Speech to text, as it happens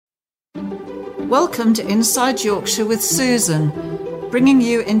Welcome to Inside Yorkshire with Susan, bringing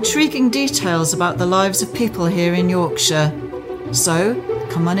you intriguing details about the lives of people here in Yorkshire. So,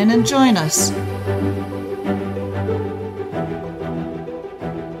 come on in and join us.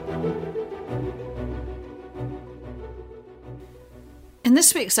 In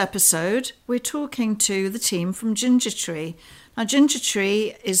this week's episode, we're talking to the team from Gingertree. Now,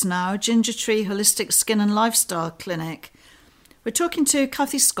 Gingertree is now Gingertree Holistic Skin and Lifestyle Clinic. We're talking to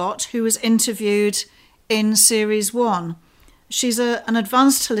Kathy Scott, who was interviewed in Series 1. She's an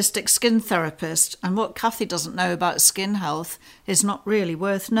advanced holistic skin therapist, and what Kathy doesn't know about skin health is not really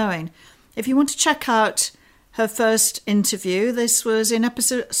worth knowing. If you want to check out her first interview, this was in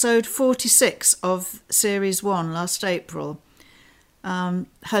episode 46 of Series 1 last April.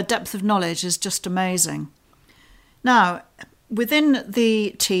 Her depth of knowledge is just amazing. Now, within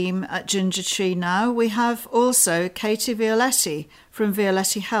the team at Gingertree now, we have also Katie Violetti from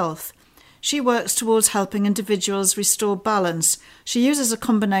Violetti Health. She works towards helping individuals restore balance. She uses a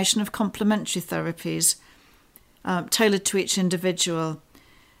combination of complementary therapies tailored to each individual.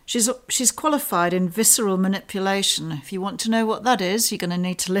 She's qualified in visceral manipulation. If you want to know what that is, you're going to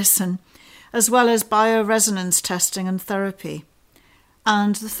need to listen, as well as bioresonance testing and therapy.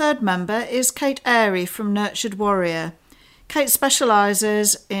 And the third member is Kate Airy from Nurtured Warrior. Kate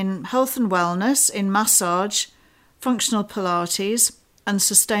specialises in health and wellness, in massage, functional Pilates, and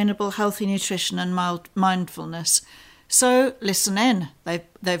sustainable healthy nutrition and mindfulness. So listen in.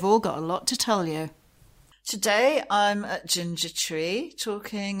 They've all got a lot to tell you. Today I'm at Gingertree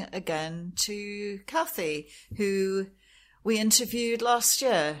talking again to Kathy, who we interviewed last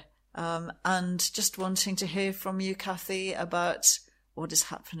year, and just wanting to hear from you, Kathy, about what is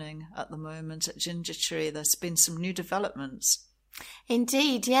happening at the moment at Gingertree. There's been some new developments.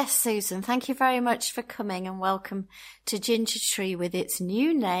 Indeed, yes, Susan. Thank you very much for coming, and welcome to Gingertree with its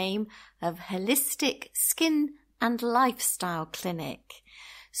new name of Holistic Skin and Lifestyle Clinic.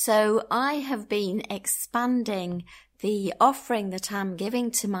 So I have been expanding the offering that I'm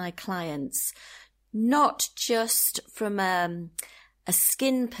giving to my clients, not just from a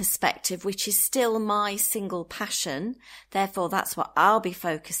skin perspective, which is still my single passion. Therefore, that's what I'll be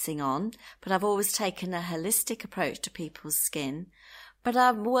focusing on. But I've always taken a holistic approach to people's skin. But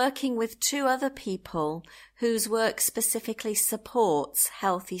I'm working with two other people whose work specifically supports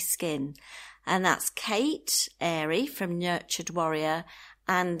healthy skin. And that's Kate Airy from Nurtured Warrior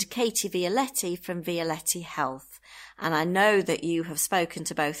and Katie Violetti from Violetti Health. And I know that you have spoken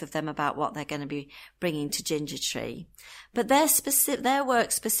to both of them about what they're going to be bringing to Gingertree. But their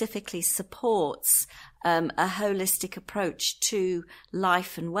work specifically supports a holistic approach to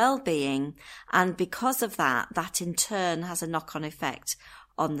life and well-being. And because of that, that in turn has a knock-on effect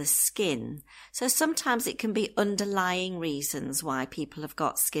on the skin. So sometimes it can be underlying reasons why people have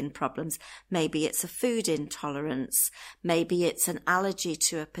got skin problems. Maybe it's a food intolerance. Maybe it's an allergy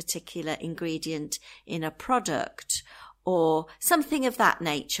to a particular ingredient in a product, or something of that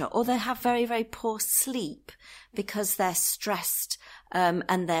nature. Or they have very, very poor sleep because they're stressed,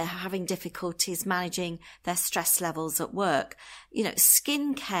 and they're having difficulties managing their stress levels at work. You know,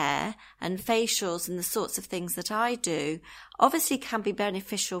 skin care and facials and the sorts of things that I do obviously can be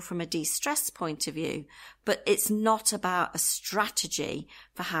beneficial from a de-stress point of view, but it's not about a strategy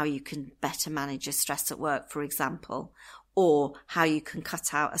for how you can better manage your stress at work, for example, or how you can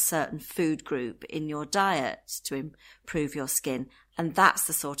cut out a certain food group in your diet to improve your skin. And that's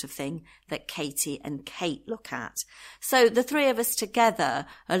the sort of thing that Katie and Kate look at. So the three of us together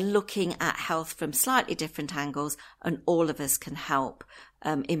are looking at health from slightly different angles, and all of us can help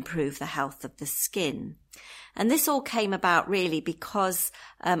improve the health of the skin. And this all came about really because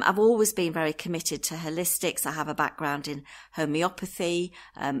I've always been very committed to holistics. I have a background in homeopathy,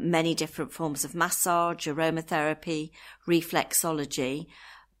 many different forms of massage, aromatherapy, reflexology.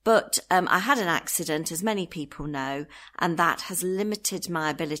 But I had an accident, as many people know, and that has limited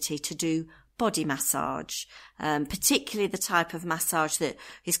my ability to do body massage, particularly the type of massage that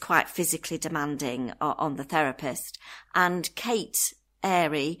is quite physically demanding on the therapist. And Kate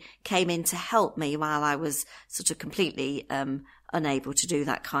Airy came in to help me while I was sort of completely unable to do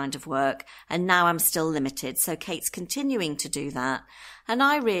that kind of work, and now I'm still limited. So Kate's continuing to do that, and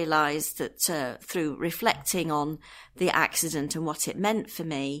I realised that through reflecting on the accident and what it meant for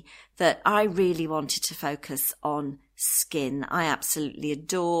me, that I really wanted to focus on skin. I absolutely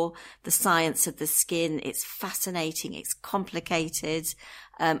adore the science of the skin. It's fascinating, it's complicated,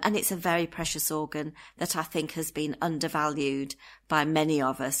 and it's a very precious organ that I think has been undervalued by many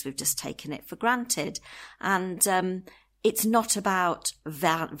of us. We've just taken it for granted. And it's not about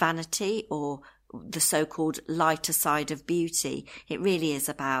vanity or the so-called lighter side of beauty. It really is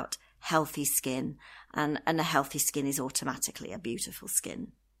about healthy skin. And a healthy skin is automatically a beautiful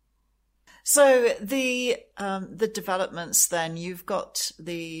skin. So the developments then, you've got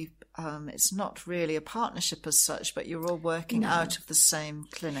it's not really a partnership as such, but you're all working out of the same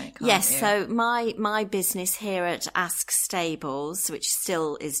clinic, aren't yes, you? So my business here at Ask Stables, which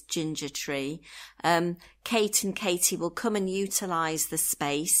still is Gingertree, Kate and Katie will come and utilise the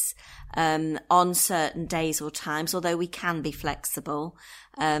space on certain days or times, although we can be flexible,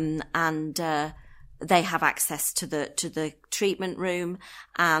 and they have access to the treatment room,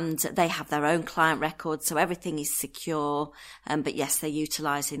 and they have their own client records, so everything is secure. But yes, they're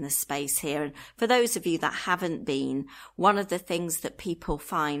utilising the space here. And for those of you that haven't been, one of the things that people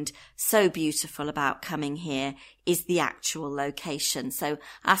find so beautiful about coming here is the actual location. So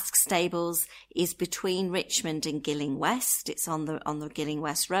Ask Stables is between Richmond and Gilling West. It's on the Gilling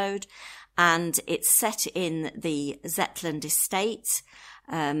West Road, and it's set in the Zetland estate.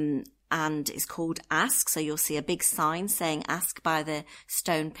 And it's called Ask. So you'll see a big sign saying Ask by the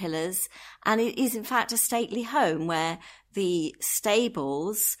stone pillars. And it is in fact a stately home where the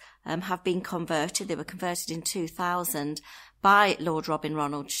stables have been converted. They were converted in 2000 by Lord Robin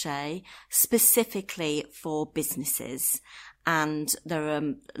Ronald Shea, specifically for businesses. And there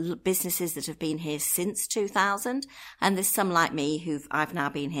are businesses that have been here since 2000, and there's some like me I've now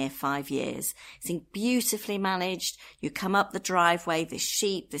been here 5 years. It's beautifully managed. You come up the driveway, there's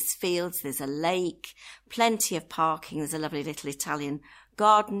sheep, there's fields, there's a lake, plenty of parking. There's a lovely little Italian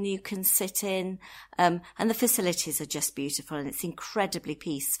garden you can sit in, and the facilities are just beautiful, and it's incredibly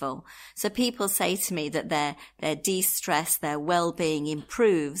peaceful. So people say to me that their de-stress, their well-being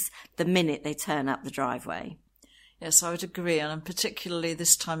improves the minute they turn up the driveway. Yes, I would agree, and particularly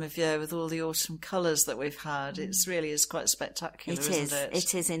this time of year with all the autumn colours that we've had, it really is quite spectacular, isn't it?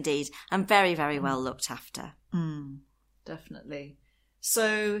 It is indeed, and very, very well looked after. Definitely.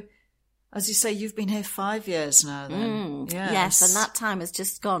 So, as you say, you've been here 5 years now then. Yes, and that time has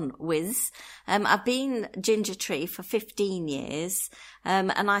just gone whiz. I've been Gingertree for 15 years,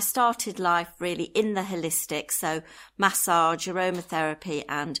 and I started life really in the holistic, so massage, aromatherapy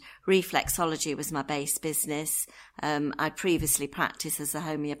and reflexology was my base business. I previously practiced as a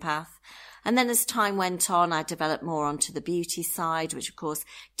homeopath. And then as time went on, I developed more onto the beauty side, which of course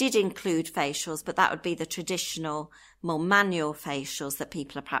did include facials, but that would be the traditional, more manual facials that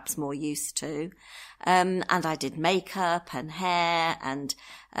people are perhaps more used to. And I did makeup and hair and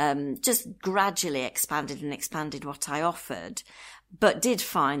just gradually expanded what I offered, but did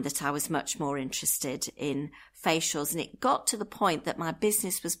find that I was much more interested in facials. And it got to the point that my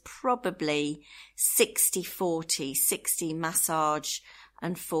business was probably 60-40, 60 massage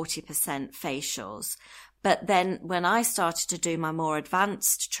and 40% facials. But then when I started to do my more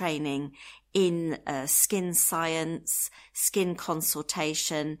advanced training in skin science, skin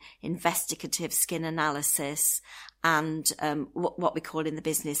consultation, investigative skin analysis, and what we call in the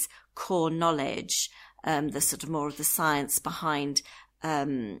business core knowledge, the sort of more of the science behind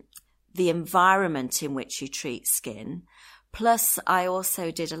the environment in which you treat skin. Plus, I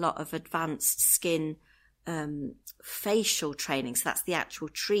also did a lot of advanced skin facial training. So that's the actual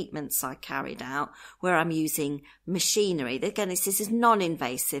treatments I carried out where I'm using machinery. Again, this is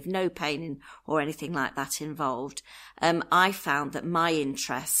non-invasive, no pain or anything like that involved. I found that my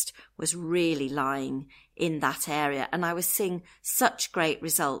interest was really lying in that area, and I was seeing such great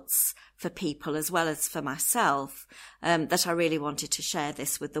results for people as well as for myself, that I really wanted to share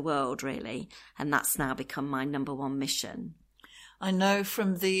this with the world, really. And that's now become my number one mission. I know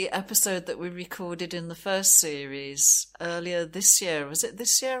from the episode that we recorded in the first series earlier this year, was it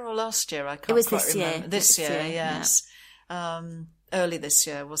this year or last year? I can't quite remember. This year, yes. Yeah. Early this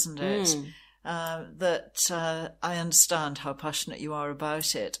year, wasn't it? That I understand how passionate you are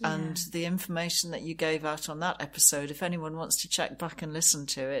about it, and the information that you gave out on that episode, if anyone wants to check back and listen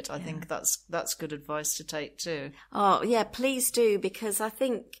to it, I think that's good advice to take too. Oh, yeah, please do, because I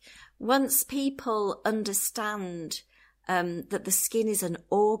think once people understand that the skin is an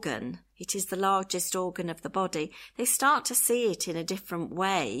organ, it is the largest organ of the body, they start to see it in a different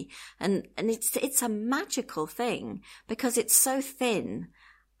way. And it's a magical thing because it's so thin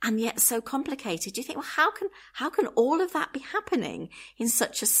and yet so complicated. You think, well, how can all of that be happening in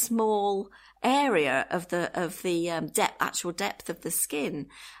such a small area of the actual depth of the skin?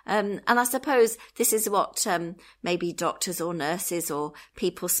 And I suppose this is what maybe doctors or nurses or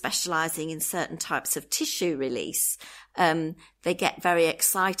people specialising in certain types of tissue release They get very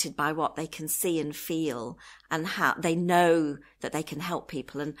excited by what they can see and feel, and how they know that they can help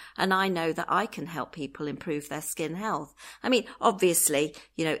people. And I know that I can help people improve their skin health. I mean, obviously,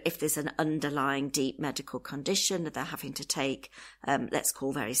 if there's an underlying deep medical condition that they're having to take, let's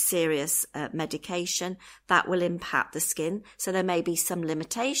call very serious medication, that will impact the skin. So there may be some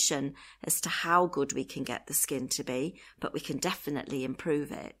limitation as to how good we can get the skin to be, but we can definitely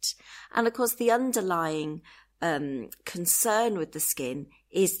improve it. And of course, the underlying concern with the skin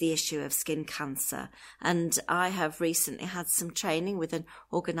is the issue of skin cancer. And I have recently had some training with an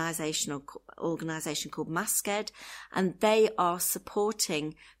organisation called Masked, and they are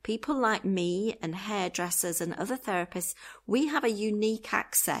supporting people like me and hairdressers and other therapists. We have a unique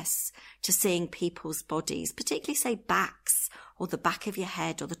access to seeing people's bodies, particularly say backs or the back of your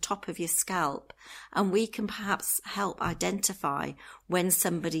head or the top of your scalp. And we can perhaps help identify when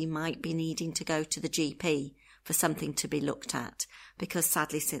somebody might be needing to go to the GP for something to be looked at, because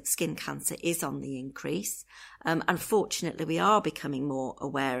sadly skin cancer is on the increase. Unfortunately, we are becoming more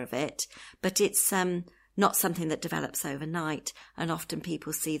aware of it, but it's not something that develops overnight, and often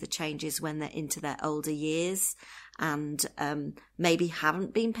people see the changes when they're into their older years and maybe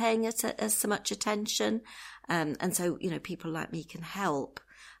haven't been paying it as so much attention. And so, people like me can help.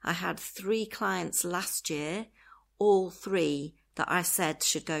 I had 3 clients last year, all 3 that I said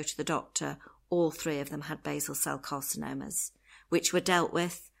should go to the doctor. All 3 of them had basal cell carcinomas, which were dealt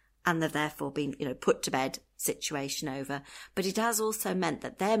with, and they've therefore been, put to bed, situation over. But it has also meant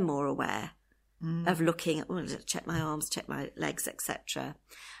that they're more aware of looking at, check my arms, check my legs, etc.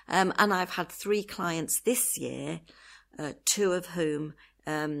 And I've had 3 clients this year, 2 of whom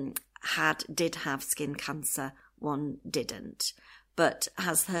did have skin cancer, 1 didn't. But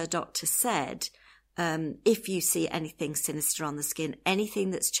as her doctor said, if you see anything sinister on the skin,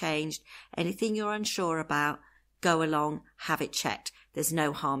 anything that's changed, anything you're unsure about, go along, have it checked. There's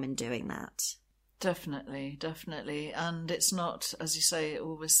no harm in doing that. Definitely. And it's not, as you say,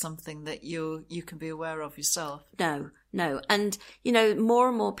 always something that you can be aware of yourself. No. And, more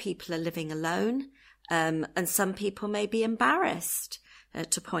and more people are living alone, and some people may be embarrassed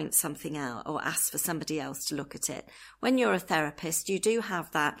to point something out or ask for somebody else to look at it. When you're a therapist, you do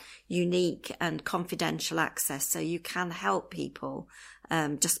have that unique and confidential access, so you can help people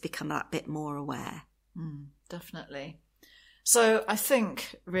just become that bit more aware. Definitely. So I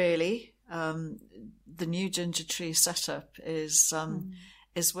think really the new Gingertree setup is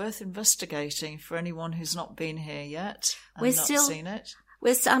worth investigating for anyone who's not been here yet and seen it.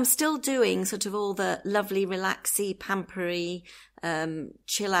 I'm still doing sort of all the lovely, relaxy, pampery,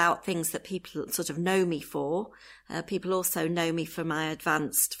 chill out things that people sort of know me for. People also know me for my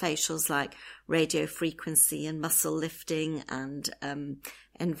advanced facials like radio frequency and muscle lifting and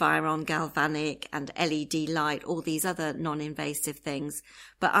Environ galvanic and LED light, all these other non-invasive things.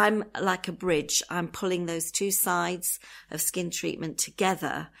 But I'm like a bridge. I'm pulling those 2 sides of skin treatment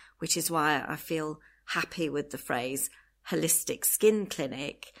together, which is why I feel happy with the phrase holistic skin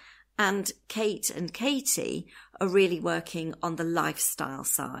clinic. And Kate and Katie are really working on the lifestyle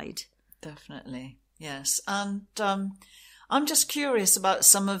side. Definitely, yes. And I'm just curious about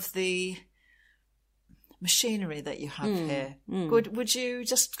some of the machinery that you have here. Would you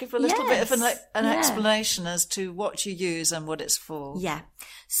just give a little bit of an explanation as to what you use and what it's for? Yeah.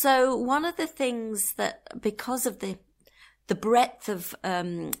 So one of the things that, because of the breadth of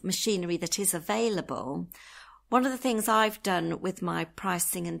machinery that is available, one of the things I've done with my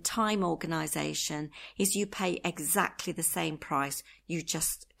pricing and time organisation is you pay exactly the same price, you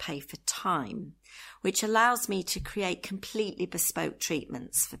just pay for time, which allows me to create completely bespoke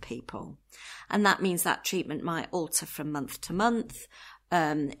treatments for people. And that means that treatment might alter from month to month.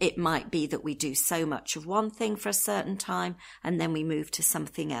 It might be that we do so much of one thing for a certain time and then we move to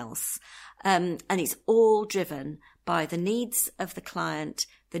something else. And it's all driven by the needs of the client,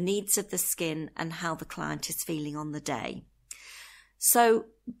 the needs of the skin, and how the client is feeling on the day. So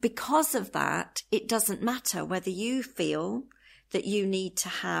because of that, it doesn't matter whether you feel that you need to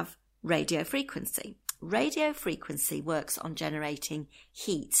have radio frequency. Radio frequency works on generating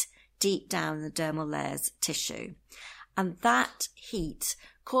heat deep down in the dermal layers tissue. And that heat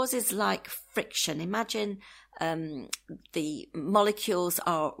causes like friction. Imagine the molecules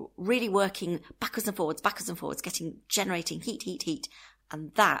are really working backwards and forwards, generating heat,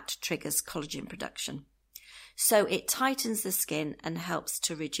 and that triggers collagen production. So it tightens the skin and helps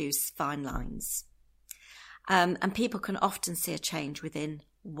to reduce fine lines. And people can often see a change within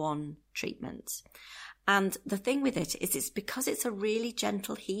one treatment. And the thing with it is it's because it's a really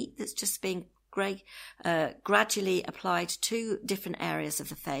gentle heat that's just being gradually applied to different areas of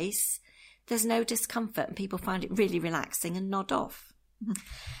the face. there's no discomfort and people find it really relaxing and nod off.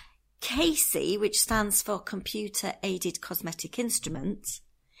 CASey, which stands for Computer Aided Cosmetic Instrument,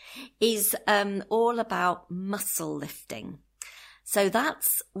 is all about muscle lifting. So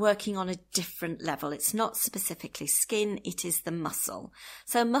that's working on a different level. It's not specifically skin, it is the muscle.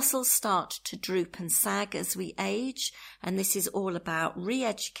 So muscles start to droop and sag as we age, and this is all about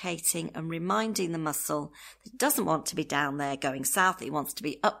re-educating and reminding the muscle that it doesn't want to be down there going south, it wants to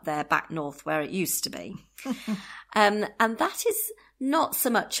be up there back north where it used to be. And that is not so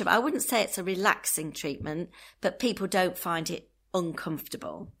much of, I wouldn't say it's a relaxing treatment, but people don't find it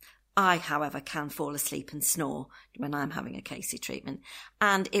uncomfortable. I, however, can fall asleep and snore when I'm having a CASey treatment.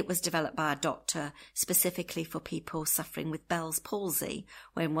 And it was developed by a doctor specifically for people suffering with Bell's palsy,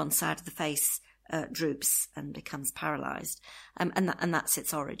 when one side of the face droops and becomes paralysed. And that's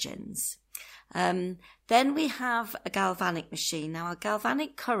its origins. Then we have a galvanic machine. Now, a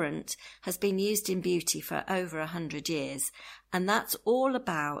galvanic current has been used in beauty for over 100 years. And that's all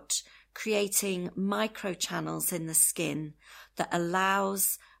about creating microchannels in the skin that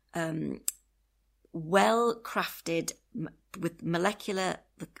allows well-crafted with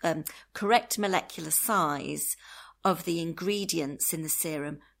correct molecular size of the ingredients in the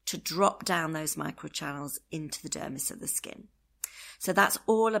serum to drop down those microchannels into the dermis of the skin. So that's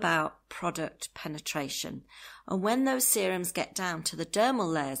all about product penetration. And when those serums get down to the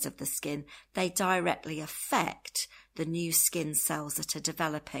dermal layers of the skin, they directly affect the new skin cells that are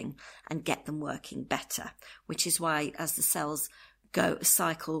developing and get them working better, which is why as the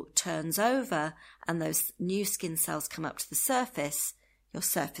cycle turns over and those new skin cells come up to the surface, your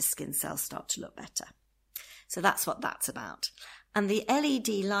surface skin cells start to look better. So that's what that's about. And the LED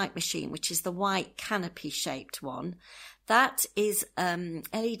light machine, which is the white canopy shaped one, that is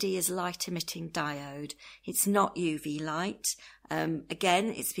LED is light emitting diode. It's not UV light.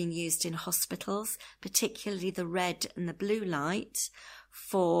 Again, it's been used in hospitals, particularly the red and the blue light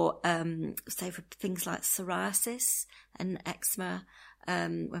for for things like psoriasis and eczema,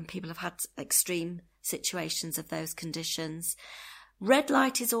 when people have had extreme situations of those conditions. Red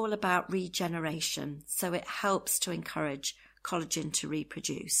light is all about regeneration, so it helps to encourage collagen to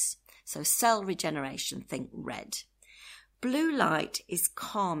reproduce. So cell regeneration, think red. Blue light is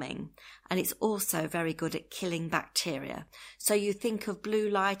calming, and it's also very good at killing bacteria. So you think of blue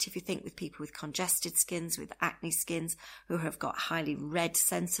light if you think with people with congested skins, with acne skins, who have got highly red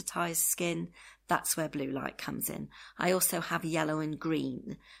sensitized skin. That's where blue light comes in. I also have yellow and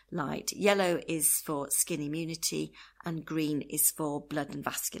green light. Yellow is for skin immunity and green is for blood and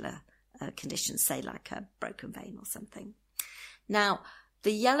vascular conditions, say like a broken vein or something. Now,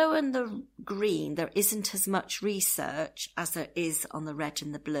 the yellow and the green, there isn't as much research as there is on the red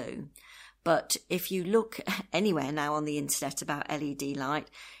and the blue. But if you look anywhere now on the internet about LED light,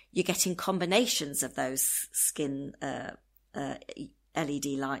 you're getting combinations of those skin LED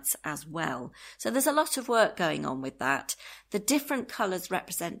lights as well. So there's a lot of work going on with that. The different colours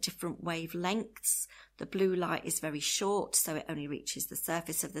represent different wavelengths. The blue light is very short, so it only reaches the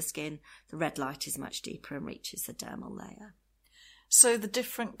surface of the skin. The red light is much deeper and reaches the dermal layer. So the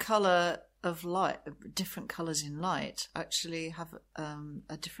different colour of light, different colours in light actually have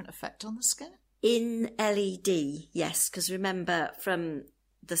a different effect on the skin? In LED, yes, because remember from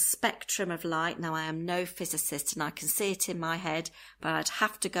the spectrum of light, now I am no physicist and I can see it in my head, but I'd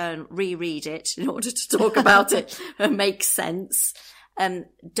have to go and reread it in order to talk about it and make sense.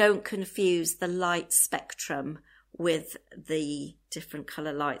 Don't confuse the light spectrum with the different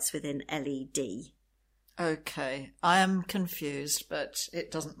colour lights within LED. Okay, I am confused, but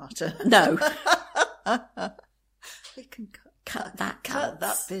it doesn't matter. No. We can cut that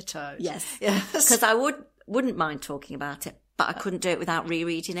bit out. Yes. Because I wouldn't mind talking about it, but I couldn't do it without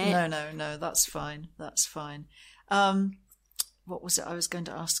rereading it. No, that's fine. That's fine. What was it I was going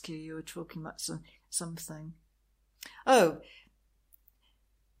to ask you? You were talking about something. Oh,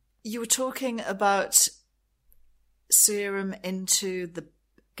 you were talking about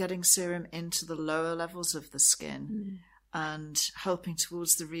getting serum into the lower levels of the skin and helping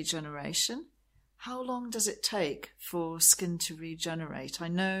towards the regeneration. How long does it take for skin to regenerate? I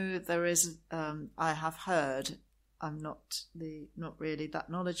know there is, I have heard, I'm not really that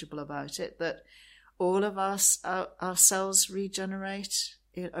knowledgeable about it, that all of us, our cells regenerate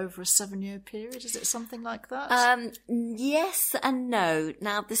over a 7-year period. Is it something like that? Yes and no.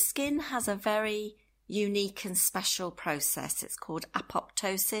 Now, the skin has a very unique and special process. It's called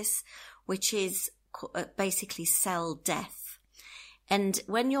apoptosis, which is basically cell death. And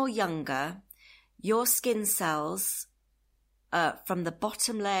when you're younger, your skin cells, from the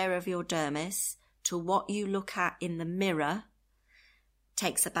bottom layer of your dermis to what you look at in the mirror,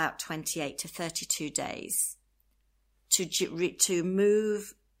 takes about 28 to 32 days to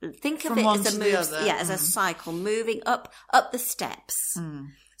move. Think of From it one as to a the move, other. as a cycle, moving up the steps.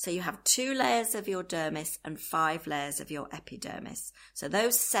 So you have 2 layers of your dermis and 5 layers of your epidermis. So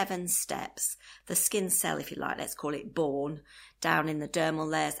those 7 steps, the skin cell, if you like, let's call it born, down in the dermal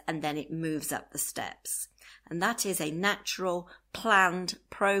layers, and then it moves up the steps. And that is a natural, planned,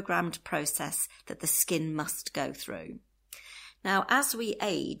 programmed process that the skin must go through. Now, as we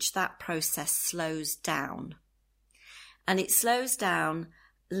age, that process slows down. And it slows down,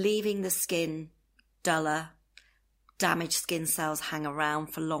 leaving the skin duller. Damaged skin cells hang around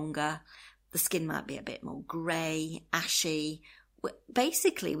for longer. The skin might be a bit more grey, ashy.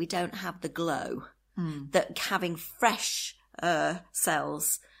 Basically, we don't have the glow that having fresh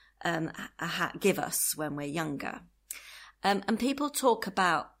cells give us when we're younger. And people talk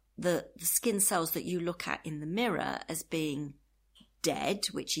about the skin cells that you look at in the mirror as being dead,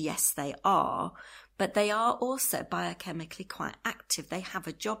 which yes, they are, but they are also biochemically quite active. They have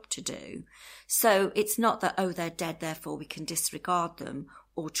a job to do. So it's not that, oh, they're dead, therefore we can disregard them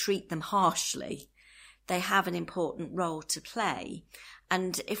or treat them harshly. They have an important role to play.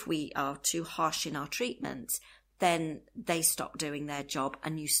 And if we are too harsh in our treatment, then they stop doing their job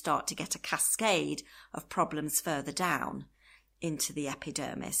and you start to get a cascade of problems further down into the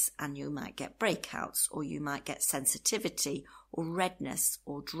epidermis, and you might get breakouts, or you might get sensitivity or redness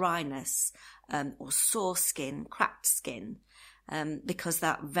or dryness, or sore skin, cracked skin, because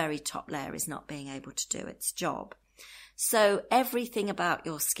that very top layer is not being able to do its job. So everything about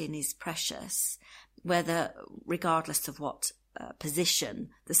your skin is precious, regardless of what position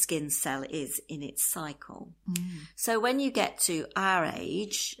the skin cell is in its cycle. So when you get to our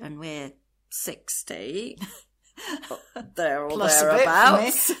age, and we're 60, there or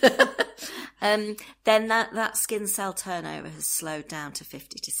thereabouts, then that skin cell turnover has slowed down to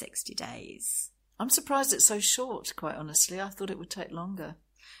 50 to 60 days. I'm surprised it's so short, quite honestly. I thought it would take longer.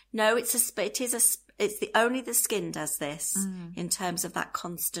 No, it's only the skin does this in terms of that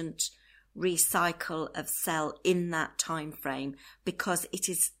constant recycle of cell in that time frame, because it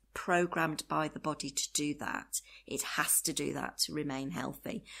is programmed by the body to do that. It has to do that to remain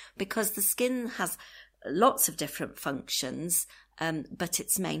healthy, because the skin has lots of different functions, but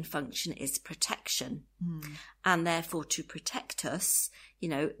its main function is protection. And therefore, to protect us,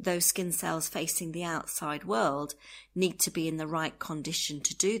 those skin cells facing the outside world need to be in the right condition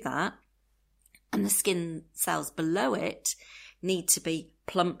to do that. And the skin cells below it need to be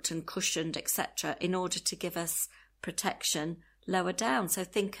plumped and cushioned, etc., in order to give us protection lower down. So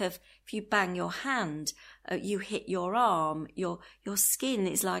think of, if you bang your hand, you hit your arm, your skin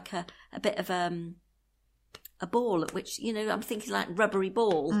is like a bit of a ball at which, I'm thinking like rubbery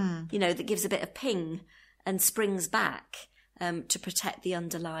ball, that gives a bit of ping and springs back to protect the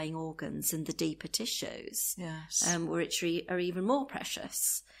underlying organs and the deeper tissues, which are even more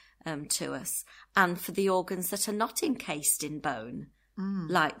precious to us. And for the organs that are not encased in bone,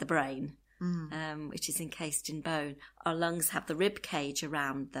 like the brain, which is encased in bone. Our lungs have the rib cage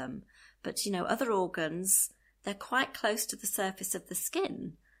around them. But, other organs, they're quite close to the surface of the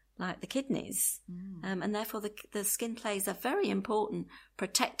skin, like the kidneys. And therefore the skin plays a very important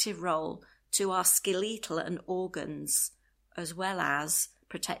protective role to our skeletal and organs, as well as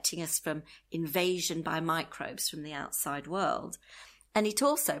protecting us from invasion by microbes from the outside world. And it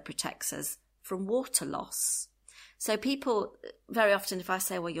also protects us from water loss. So people, very often, if I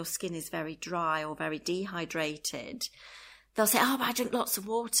say, well, your skin is very dry or very dehydrated, they'll say, oh, but I drink lots of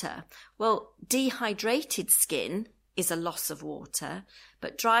water. Well, dehydrated skin is a loss of water,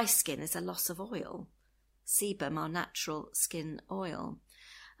 but dry skin is a loss of oil. Sebum, our natural skin oil.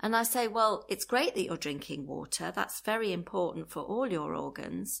 And I say, well, it's great that you're drinking water. That's very important for all your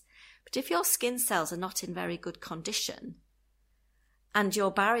organs. But if your skin cells are not in very good condition and your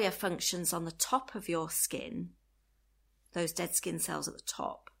barrier functions on the top of your skin, those dead skin cells at the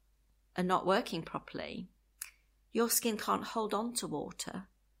top, are not working properly, your skin can't hold on to water,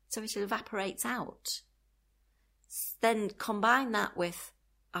 so it evaporates out. Then combine that with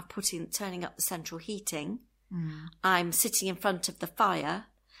turning up the central heating. I'm sitting in front of the fire.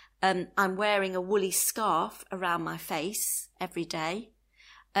 I'm wearing a woolly scarf around my face every day.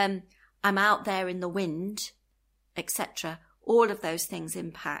 I'm out there in the wind, etc. All of those things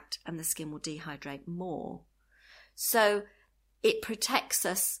impact, and the skin will dehydrate more. So it protects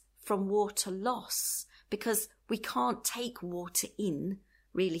us from water loss, because we can't take water in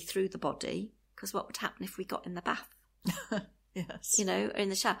really through the body, because what would happen if we got in the bath? Yes. In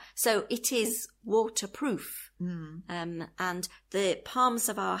the shower. So it is waterproof. And the palms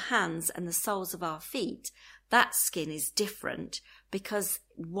of our hands and the soles of our feet, that skin is different because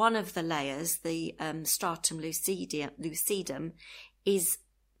one of the layers, the stratum lucidum, is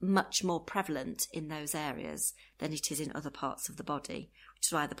much more prevalent in those areas than it is in other parts of the body, which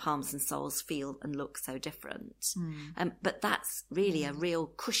is why the palms and soles feel and look so different. But that's really a real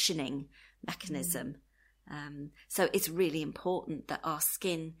cushioning mechanism. So it's really important that our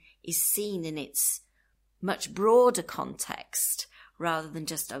skin is seen in its much broader context, rather than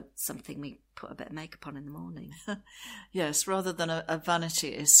just something we put a bit of makeup on in the morning. Yes, rather than a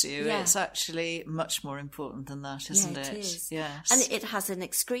vanity issue, it's actually much more important than that, isn't it? It is. Yes. And it has an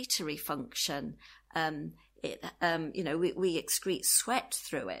excretory function. We excrete sweat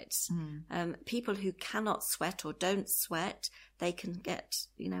through it. People who cannot sweat or don't sweat, they can get,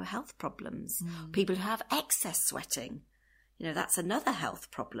 health problems. People who have excess sweating, that's another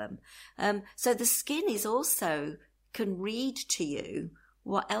health problem. So the skin is also can read to you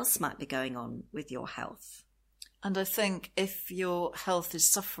what else might be going on with your health. And I think if your health is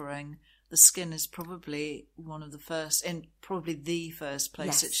suffering, the skin is probably the first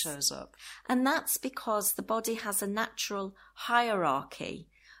place it shows up. And that's because the body has a natural hierarchy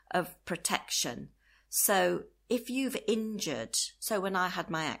of protection. So if you've injured, so when I had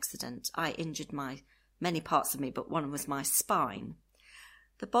my accident, I injured many parts of me, but one was my spine.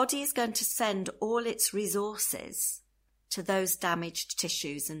 The body is going to send all its resources to those damaged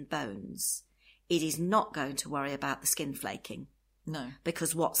tissues and bones. It is not going to worry about the skin flaking. No.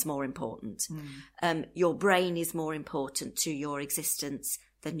 Because what's more important? Your brain is more important to your existence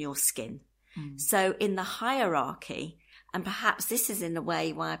than your skin. So in the hierarchy, and perhaps this is in a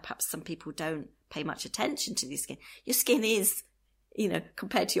way why perhaps some people don't pay much attention to your skin is,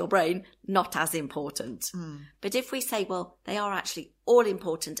 compared to your brain, not as important. But if we say, well, they are actually all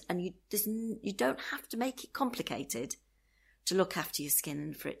important, and you don't have to make it complicated to look after your skin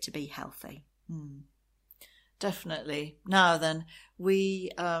and for it to be healthy. Definitely. Now then,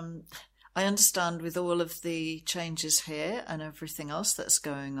 I understand with all of the changes here and everything else that's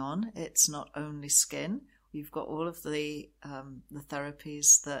going on, it's not only skin. You've got all of the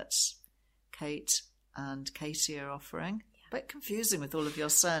therapies that Kate and Katie are offering. A bit confusing with all of your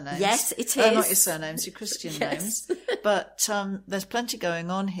surnames. Yes, it is. Not your surnames, your Christian names. But there's plenty going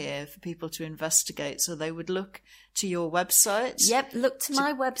on here for people to investigate. So they would look to your website. Yep, look to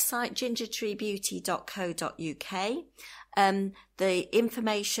my website, gingertreebeauty.co.uk. The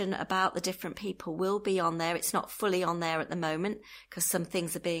information about the different people will be on there. It's not fully on there at the moment because some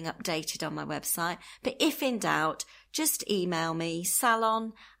things are being updated on my website. But if in doubt, just email me,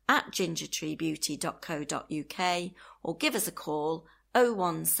 salon@gingertreebeauty.co.uk, or give us a call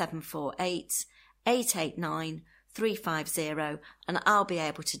 01748 889 350, and I'll be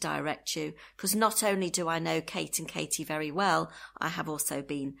able to direct you, because not only do I know Kate and Katie very well, I have also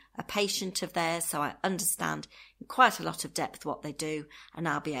been a patient of theirs, so I understand in quite a lot of depth what they do, and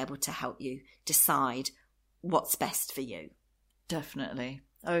I'll be able to help you decide what's best for you. Definitely.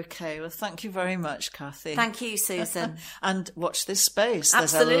 Okay, well, thank you very much, Kathy. Thank you, Susan. And watch this space.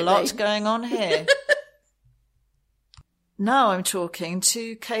 Absolutely. There's a lot going on here. Now I'm talking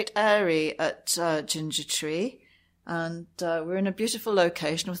to Kate Airy at Gingertree. And we're in a beautiful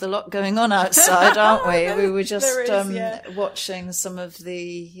location with a lot going on outside, aren't we? We were just watching some of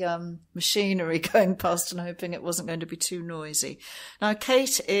the machinery going past and hoping it wasn't going to be too noisy. Now,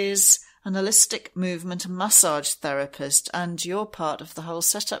 Kate is an holistic movement and massage therapist, and you're part of the whole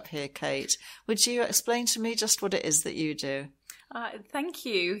setup here, Kate. Would you explain to me just what it is that you do? Thank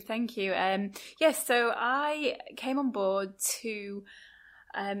you. Yes, so I came on board to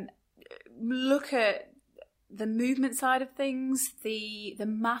look at the movement side of things, the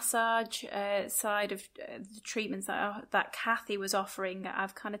massage side of the treatments that Kathy was offering.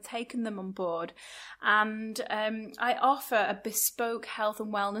 I've kind of taken them on board, and I offer a bespoke health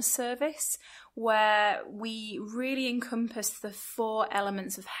and wellness service where we really encompass the 4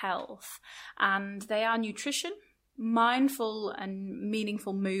 elements of health, and they are nutrition, mindful and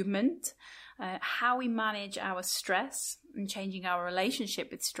meaningful movement, how we manage our stress and changing our relationship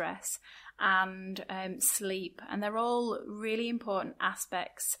with stress, and sleep. And they're all really important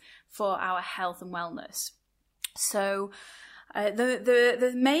aspects for our health and wellness. So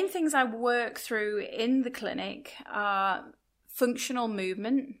the main things I work through in the clinic are functional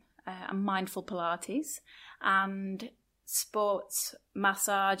movement and mindful Pilates, and sports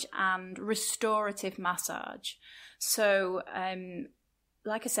massage and restorative massage. So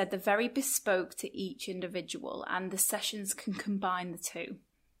like I said, they're very bespoke to each individual, and the sessions can combine the two.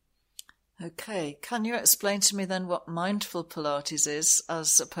 Okay, can you explain to me then what mindful Pilates is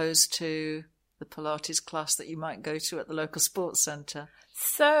as opposed to the Pilates class that you might go to at the local sports centre?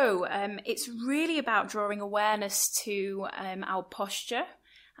 So it's really about drawing awareness to our posture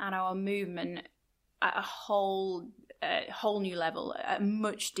and our movement at a whole new level, a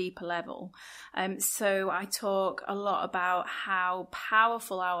much deeper level. So I talk a lot about how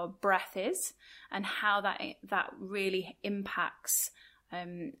powerful our breath is and how that really impacts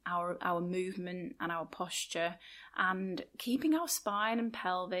our movement and our posture, and keeping our spine and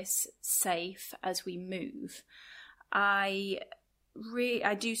pelvis safe as we move. I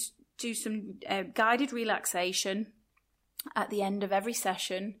do some guided relaxation at the end of every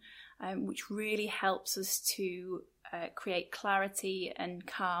session, which really helps us to create clarity and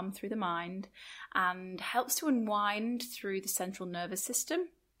calm through the mind, and helps to unwind through the central nervous system,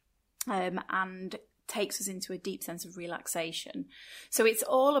 and takes us into a deep sense of relaxation. So it's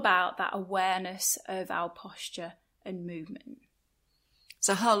all about that awareness of our posture and movement.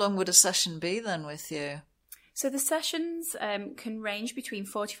 So how long would a session be then with you? So the sessions can range between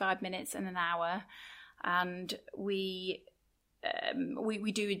 45 minutes and an hour, and we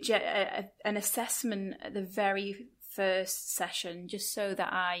do an assessment at the very first session, just so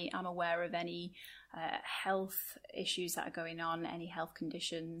that I am aware of any health issues that are going on, any health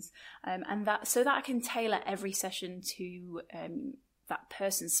conditions, and that so that I can tailor every session to that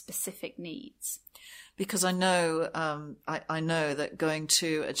person's specific needs. Because I know I know that going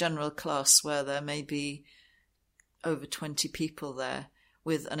to a general class where there may be over 20 people there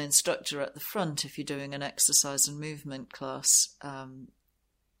with an instructor at the front, if you're doing an exercise and movement class,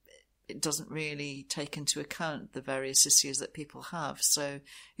 it doesn't really take into account the various issues that people have. So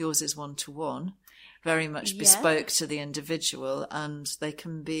yours is one-to-one, very much bespoke to the individual, and they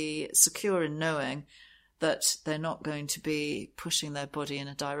can be secure in knowing that they're not going to be pushing their body in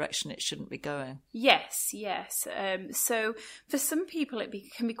a direction it shouldn't be going. Yes. So for some people it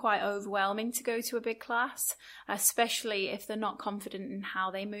can be quite overwhelming to go to a big class, especially if they're not confident in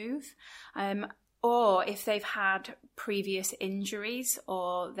how they move, or if they've had previous injuries,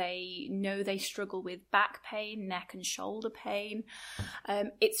 or they know they struggle with back pain, neck and shoulder pain.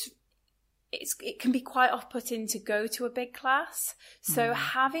 It can be quite off-putting to go to a big class. So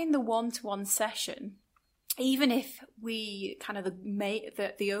having the one-to-one session, even if we kind of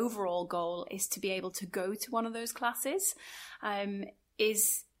the overall goal is to be able to go to one of those classes, the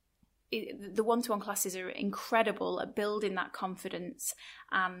one-to-one classes are incredible at building that confidence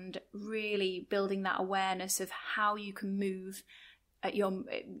and really building that awareness of how you can move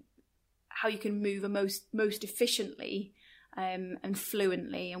most efficiently and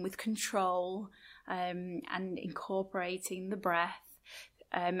fluently and with control, and incorporating the breath,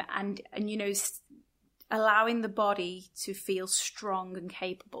 and allowing the body to feel strong and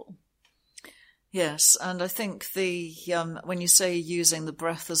capable. Yes, and I think when you say using the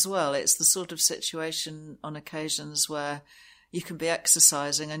breath as well, it's the sort of situation on occasions where you can be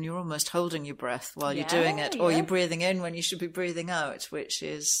exercising and you're almost holding your breath while you're doing it, or you're breathing in when you should be breathing out, which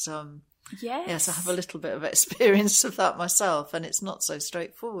is... Yes, I have a little bit of experience of that myself, and it's not so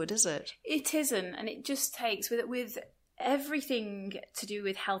straightforward, is it? It isn't, and it just takes, with everything to do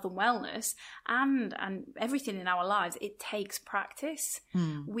with health and wellness and everything in our lives, it takes practice.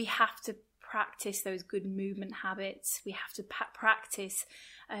 We have to practice those good movement habits. We have to practice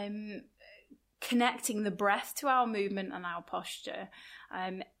connecting the breath to our movement and our posture.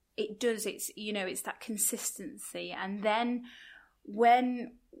 It's that consistency, and then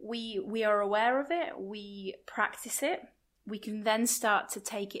when we are aware of it, we practice it, we can then start to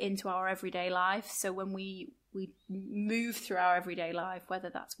take it into our everyday life. So when we move through our everyday life, whether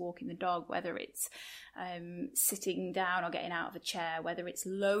that's walking the dog, whether it's sitting down or getting out of a chair, whether it's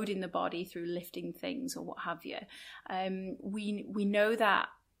loading the body through lifting things or what have you, we know that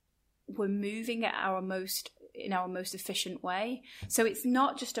we're moving at in our most efficient way. So it's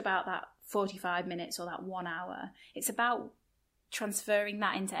not just about that 45 minutes or that 1 hour. It's about transferring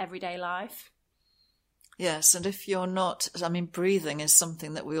that into everyday life. Yes, and if you're not, breathing is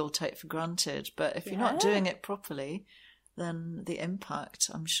something that we all take for granted, but if you're not doing it properly, then the impact,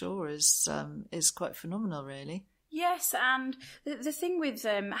 I'm sure, is quite phenomenal, really. Yes, and the thing with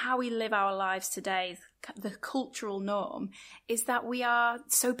how we live our lives today, the cultural norm, is that we are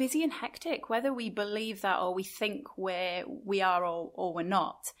so busy and hectic, whether we believe that or we think we are or we're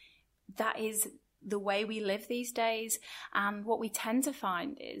not. That is the way we live these days, and what we tend to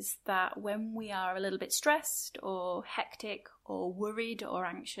find is that when we are a little bit stressed or hectic or worried or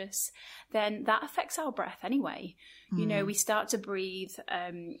anxious, then that affects our breath anyway. You know, we start to breathe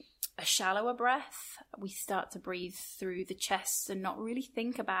a shallower breath. We start to breathe through the chest and not really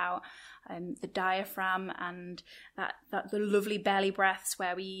think about the diaphragm and that the lovely belly breaths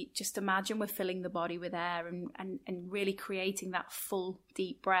where we just imagine we're filling the body with air and really creating that full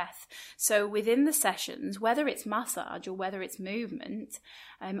deep breath. So within the sessions, whether it's massage or whether it's movement,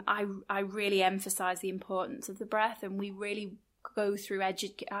 I really emphasize the importance of the breath, and we really go through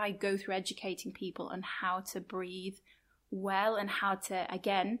educating people on how to breathe well and how to,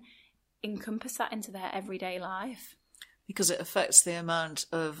 again, encompass that into their everyday life. Because it affects the amount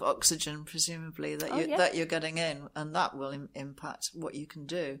of oxygen, presumably, that you're getting in, and that will impact what you can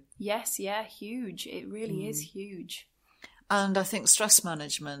do. Yes, yeah, huge. It really is huge. And I think stress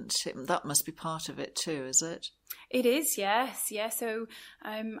management, that must be part of it too, is it? It is, yes. Yeah. So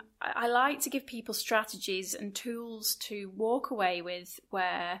I like to give people strategies and tools to walk away with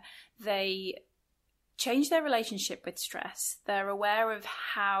where they change their relationship with stress. They're aware of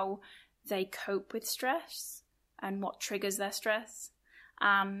how they cope with stress and what triggers their stress,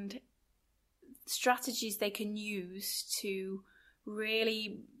 and strategies they can use to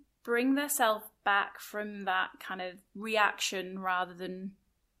really bring themselves back from that kind of reaction rather than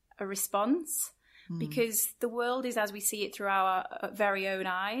a response. Because the world is as we see it through our very own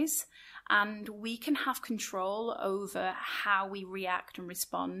eyes, and we can have control over how we react and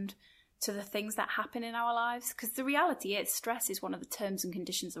respond to the things that happen in our lives. Because the reality is, stress is one of the terms and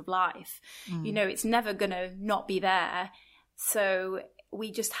conditions of life. You know, it's never going to not be there. So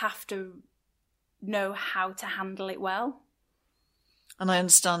we just have to know how to handle it well. And I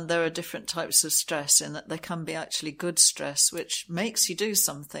understand there are different types of stress, in that there can be actually good stress, which makes you do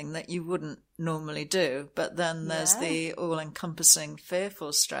something that you wouldn't normally do. But then there's the all-encompassing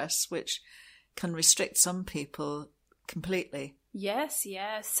fearful stress, which can restrict some people completely. Yes,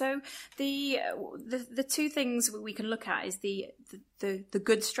 yeah. So the two things we can look at is the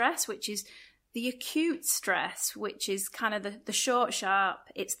good stress, which is the acute stress, which is kind of the short, sharp.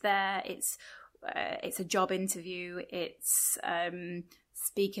 It's there. It's a job interview. It's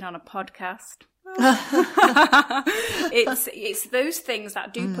speaking on a podcast. It's those things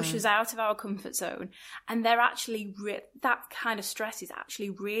that do push us out of our comfort zone, and they're actually that kind of stress is actually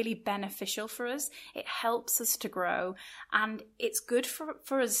really beneficial for us. It helps us to grow, and it's good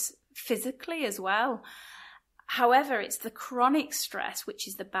for us physically as well. However, it's the chronic stress, which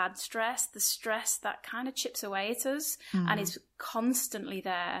is the bad stress, the stress that kind of chips away at us and is constantly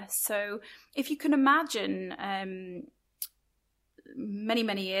there. So if you can imagine many,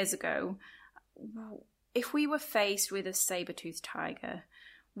 many years ago, if we were faced with a saber-toothed tiger,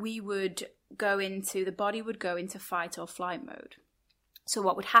 the body would go into fight or flight mode. So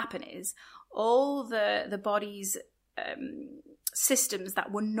what would happen is all the body's systems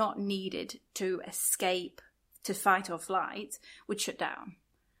that were not needed to escape, to fight or flight, would shut down,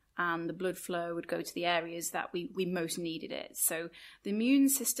 and the blood flow would go to the areas that we most needed it. So the immune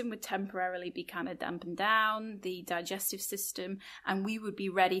system would temporarily be kind of dampened down, the digestive system, and we would be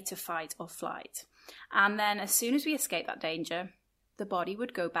ready to fight or flight. And then as soon as we escape that danger, the body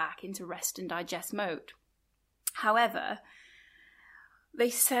would go back into rest and digest mode. However,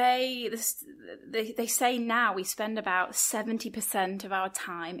 they say now we spend about 70% of our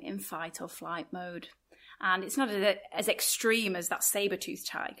time in fight or flight mode. And it's not as extreme as that saber-toothed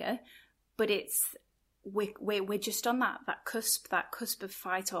tiger, but we're just on that cusp of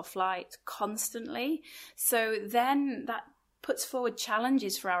fight or flight constantly. So then that puts forward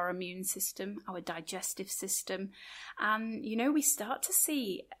challenges for our immune system, our digestive system. And, we start to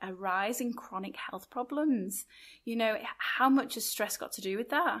see a rise in chronic health problems. How much has stress got to do with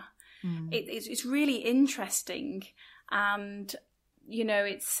that? It's really interesting. And,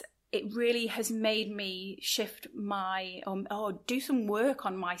 it really has made me shift do some work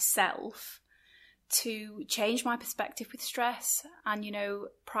on myself to change my perspective with stress and,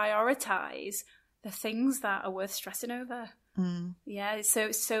 prioritize the things that are worth stressing over. Yeah, it's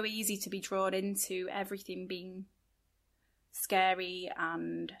so easy to be drawn into everything being scary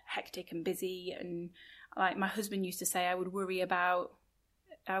and hectic and busy. And like my husband used to say, I would worry if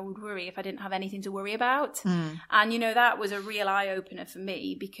I didn't have anything to worry about. And, that was a real eye-opener for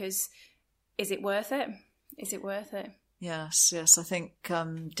me, because is it worth it? Is it worth it? Yes. I think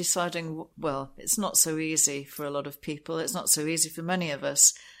deciding, it's not so easy for a lot of people. It's not so easy for many of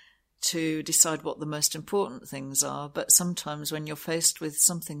us to decide what the most important things are. But sometimes when you're faced with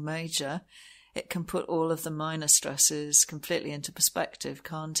something major, it can put all of the minor stresses completely into perspective,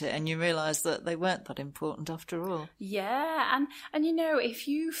 can't it? And you realise that they weren't that important after all. Yeah, and if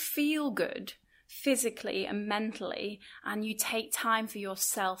you feel good physically and mentally, and you take time for your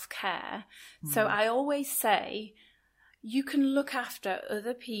self-care. So I always say you can look after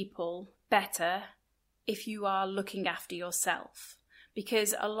other people better if you are looking after yourself,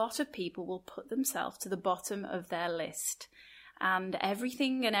 because a lot of people will put themselves to the bottom of their list and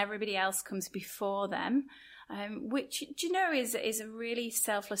everything and everybody else comes before them, which, do you know, is a really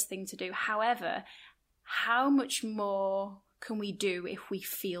selfless thing to do. However, how much more can we do if we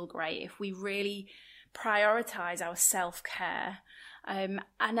feel great, if we really prioritize our self-care? And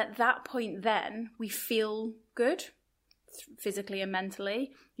at that point then we feel good physically and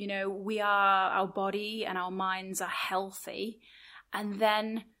mentally. You know, our body and our minds are healthy, and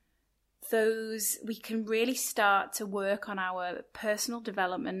then we can really start to work on our personal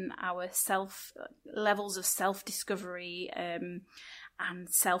development, our levels of self-discovery, and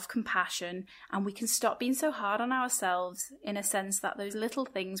self-compassion, and we can stop being so hard on ourselves, in a sense that those little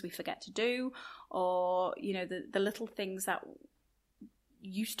things we forget to do, or, you know, the little things that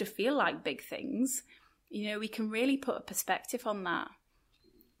used to feel like big things, you know, we can really put a perspective on that.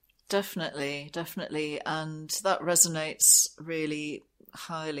 Definitely. And that resonates really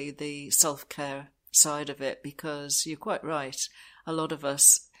highly, the self-care side of it, because you're quite right. A lot of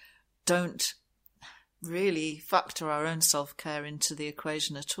us don't really factor our own self-care into the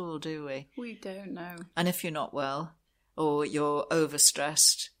equation at all, do we? We don't know. And if you're not well or you're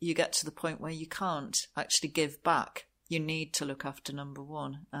overstressed, you get to the point where you can't actually give back. You need to look after number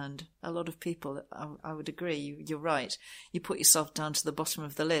one. And a lot of people, I would agree, you're right. You put yourself down to the bottom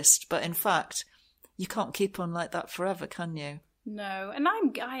of the list. But in fact, you can't keep on like that forever, can you? No, and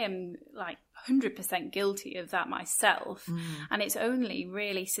I am like 100% guilty of that myself. And it's only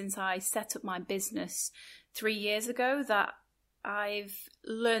really since I set up my business 3 years ago that I've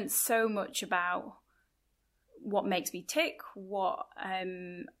learned so much about what makes me tick, what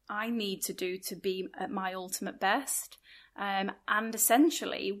I need to do to be at my ultimate best, and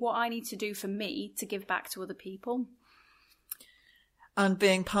essentially what I need to do for me to give back to other people. And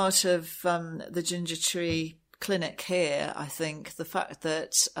being part of the Gingertree clinic here, I think the fact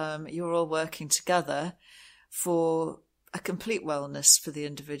that you're all working together for a complete wellness for the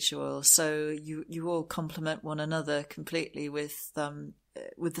individual, so you all complement one another completely with the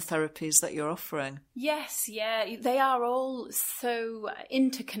therapies that you're offering. Yes, yeah, they are all so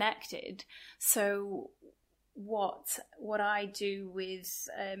interconnected. So what I do with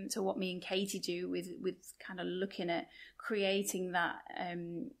so what me and Katie do with kind of looking at creating that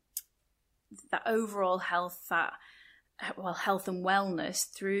overall health, health and wellness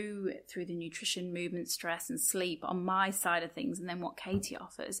through the nutrition, movement, stress and sleep on my side of things, and then what Katie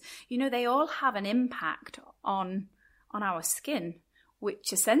offers, you know, they all have an impact on our skin,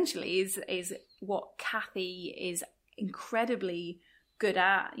 which essentially is what Kathy is incredibly good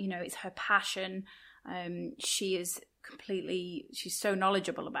at. You know, it's her passion. She's so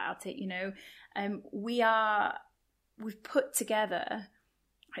knowledgeable about it, you know. We've put together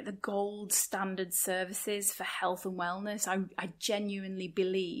like the gold standard services for health and wellness. I genuinely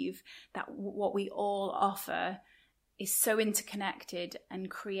believe that what we all offer is so interconnected and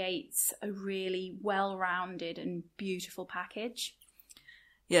creates a really well-rounded and beautiful package.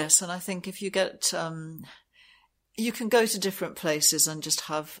 Yes, and I think if you get, you can go to different places and just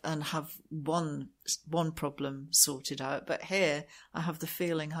have one problem sorted out. But here, I have the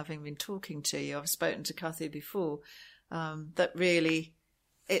feeling, having been talking to you, I've spoken to Kathy before, that really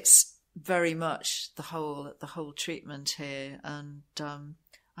it's very much the whole treatment here, and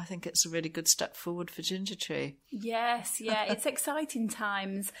I think it's a really good step forward for Gingertree. Yes, yeah, it's exciting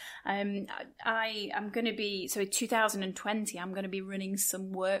times. I am going to be, so in 2020, I'm going to be running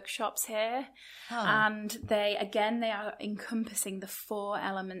some workshops here. And they are encompassing the 4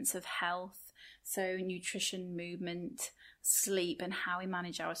 elements of health. So nutrition, movement, sleep, and how we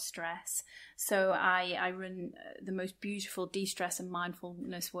manage our stress. So I run the most beautiful de-stress and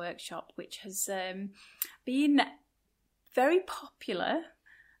mindfulness workshop, which has been very popular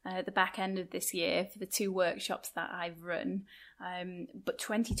at the back end of this year for the 2 workshops that I've run. But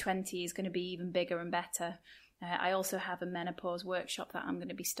 2020 is going to be even bigger and better. I also have a menopause workshop that I'm going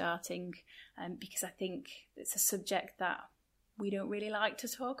to be starting because I think it's a subject that we don't really like to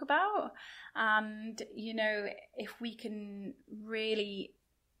talk about. And, you know, if we can really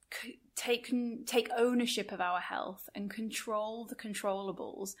take ownership of our health and control the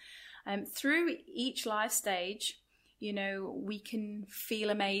controllables through each life stage, you know, we can feel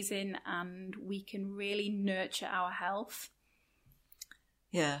amazing and we can really nurture our health.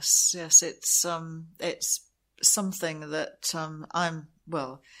 Yes, it's something that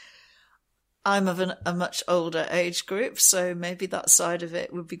I'm of a much older age group, so maybe that side of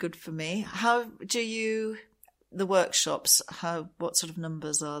it would be good for me. How do you, the workshops, what sort of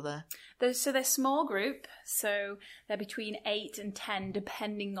numbers are there? They're small group, so they're between 8 and 10,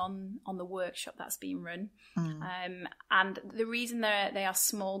 depending on the workshop that's being run. And the reason they are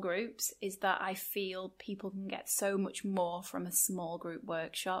small groups is that I feel people can get so much more from a small group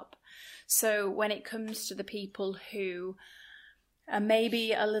workshop. So when it comes to the people who are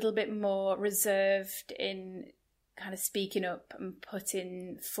maybe a little bit more reserved in kind of speaking up and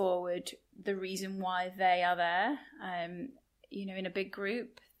putting forward the reason why they are there, in a big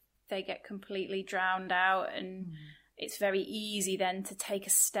group, they get completely drowned out, and it's very easy then to take a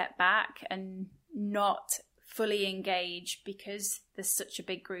step back and not fully engage because there's such a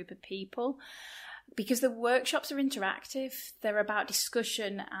big group of people. Because the workshops are interactive, they're about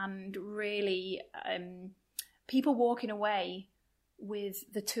discussion and really people walking away with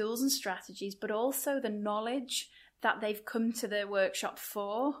the tools and strategies, but also the knowledge that they've come to the workshop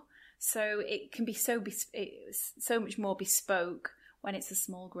for. So it can be so much more bespoke when it's a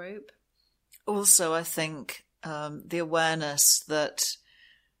small group. Also, I think the awareness that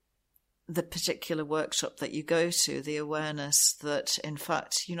the particular workshop that you go to, the awareness that, in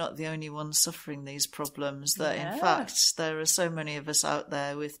fact, you're not the only one suffering these problems, that, in fact, there are so many of us out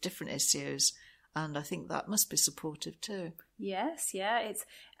there with different issues, and I think that must be supportive too. Yes, yeah. It's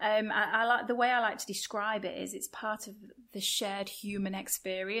I like the way I like to describe it is it's part of the shared human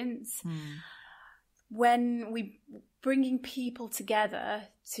experience. When we bringing people together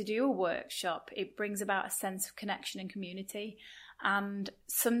to do a workshop, it brings about a sense of connection and community. And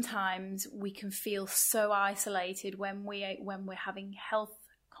sometimes we can feel so isolated when we're having health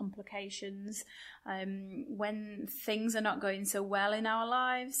complications, when things are not going so well in our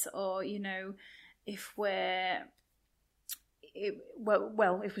lives, or if we're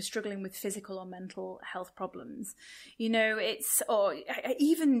struggling with physical or mental health problems, or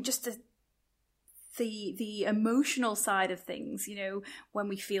even just the emotional side of things, when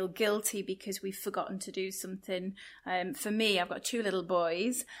we feel guilty because we've forgotten to do something. For me, I've got 2 little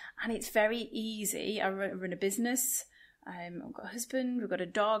boys, and it's very easy. I run a business. I've got a husband. We've got a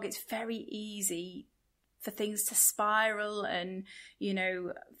dog. It's very easy for things to spiral and,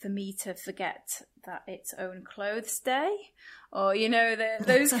 for me to forget that it's own clothes day, or,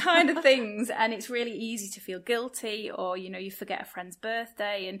 those kind of things. And it's really easy to feel guilty, or, you forget a friend's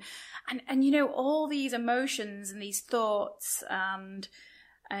birthday and all these emotions and these thoughts and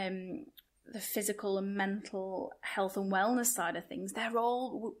the physical and mental health and wellness side of things, they're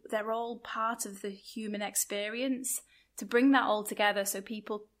all part of the human experience. To bring that all together so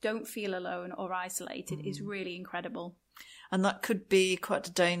people don't feel alone or isolated is really incredible. And that could be quite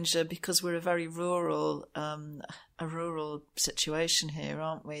a danger because we're a very rural situation here,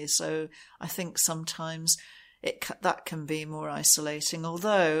 aren't we? So I think sometimes that can be more isolating.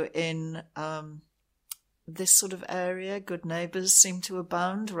 Although in this sort of area, good neighbours seem to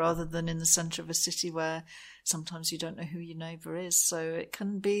abound rather than in the centre of a city where sometimes you don't know who your neighbour is. So it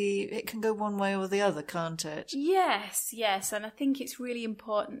can go one way or the other, can't it? Yes. And I think it's really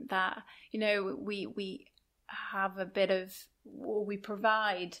important that, we have a bit of, or we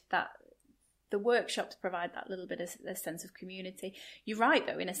provide that, the workshops provide that little bit of a sense of community. You're right,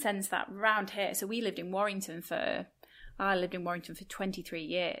 though, in a sense that around here, so I lived in Warrington for 23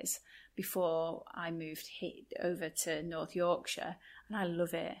 years before I moved over to North Yorkshire, and I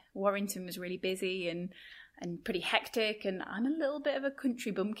love it. Warrington was really busy and pretty hectic, and I'm a little bit of a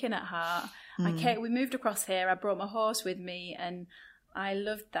country bumpkin at heart. We moved across here, I brought my horse with me, and I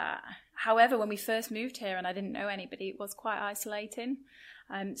loved that. However, when we first moved here and I didn't know anybody, it was quite isolating.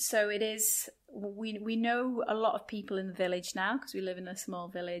 So it is, we know a lot of people in the village now because we live in a small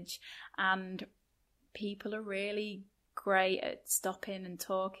village, and people are really great at stopping and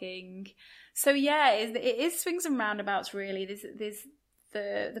talking. So yeah, it is swings and roundabouts really. There's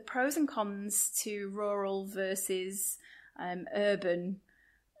the pros and cons to rural versus urban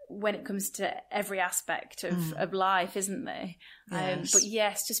when it comes to every aspect of life, isn't there? Yes. But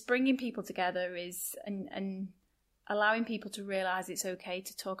yes, just bringing people together is and allowing people to realise it's okay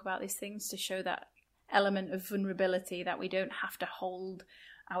to talk about these things, to show that element of vulnerability, that we don't have to hold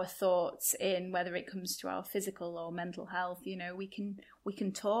our thoughts in, whether it comes to our physical or mental health. We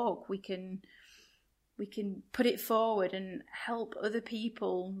can talk, we can put it forward and help other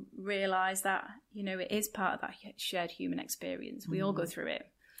people realise that, it is part of that shared human experience. We all go through it.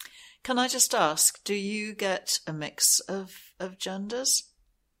 Can I just ask, do you get a mix of genders?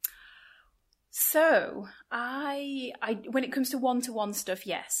 So I when it comes to one-to-one stuff,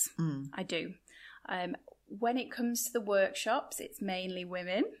 yes, I do. When it comes to the workshops, it's mainly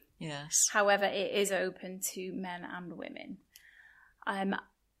women. Yes. However, it is open to men and women.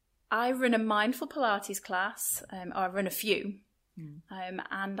 I run a mindful Pilates class, or I run a few, and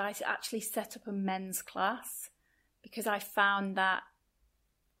I actually set up a men's class because I found that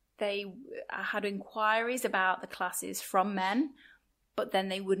I had inquiries about the classes from men, but then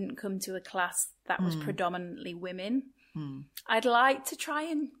they wouldn't come to a class that was predominantly women. I'd like to try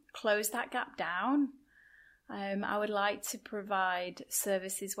and close that gap down. I would like to provide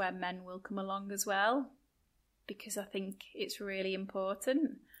services where men will come along as well, because I think it's really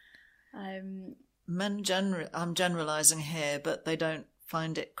important. Men I'm generalising here, but they don't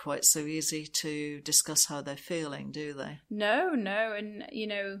find it quite so easy to discuss how they're feeling, do they? No, and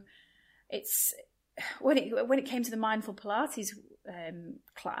it's when it came to the mindful Pilates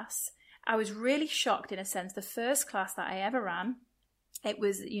class, I was really shocked in a sense. The first class that I ever ran, it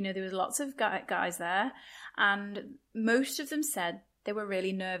was there was lots of guys there, and most of them said they were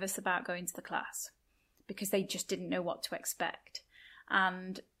really nervous about going to the class because they just didn't know what to expect,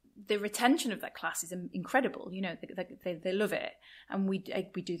 and the retention of that class is incredible. They love it, and we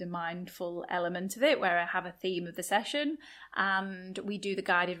do the mindful element of it where I have a theme of the session, and we do the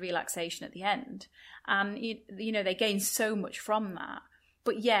guided relaxation at the end, and they gain so much from that.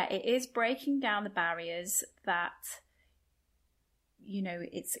 But yeah, it is breaking down the barriers that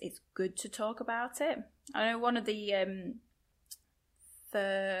it's good to talk about it. I know one of the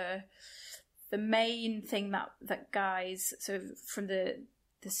main thing that guys, so from the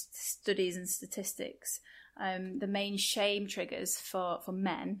studies and statistics, the main shame triggers for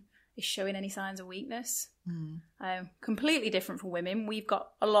men is showing any signs of weakness. Completely different from women. We've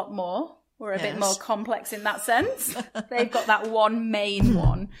got a lot more. We're a bit more complex in that sense. They've got that one main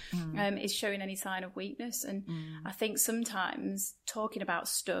one, is showing any sign of weakness. And I think sometimes talking about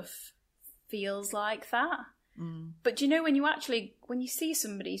stuff feels like that. But when you see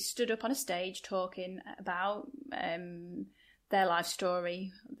somebody stood up on a stage talking about their life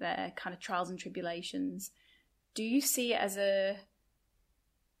story, their kind of trials and tribulations, do you see it as a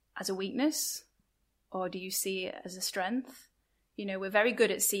weakness, or do you see it as a strength? We're very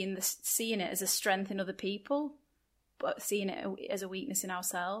good at seeing it as a strength in other people, but seeing it as a weakness in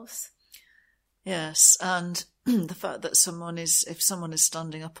ourselves. Yes, and the fact that if someone is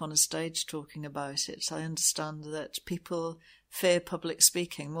standing up on a stage talking about it, I understand that people fear public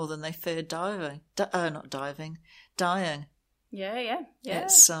speaking more than they fear dying. Yeah.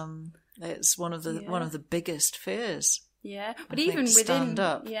 It's one of the biggest fears. Yeah, but even within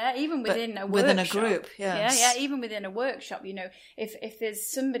a workshop, within a group, yes. Yeah, even within a workshop, if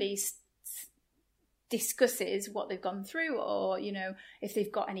there's somebody discusses what they've gone through, or if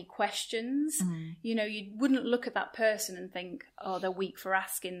they've got any questions, you wouldn't look at that person and think, oh, they're weak for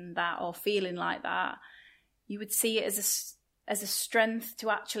asking that or feeling like that. You would see it as a strength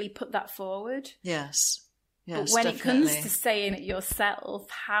to actually put that forward. Yes, but when definitely. It comes to saying it yourself,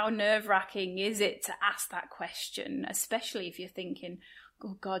 how nerve-wracking is it to ask that question, especially if you're thinking,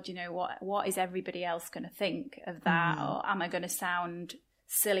 oh God, what is everybody else going to think of that, or am I going to sound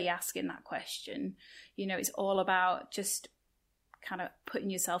silly asking that question? It's all about just kind of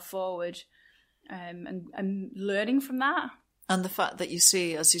putting yourself forward, and learning from that. And the fact that you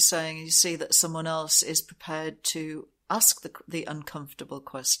see, as you're saying, you see that someone else is prepared to ask the uncomfortable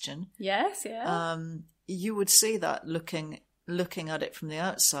question. Yes, yeah. You would see that looking at it from the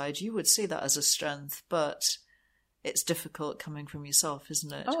outside, you would see that as a strength, but it's difficult coming from yourself,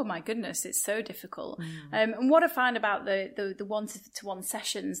 isn't it? Oh my goodness, it's so difficult. And what I find about the one-to-one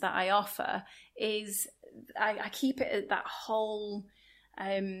sessions that I offer is I keep it at that whole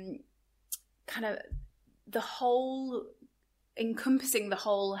kind of the whole encompassing the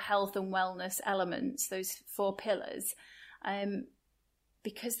whole health and wellness elements, those 4 pillars,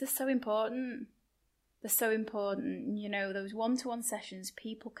 because they're so important. They're so important. Those one-to-one sessions,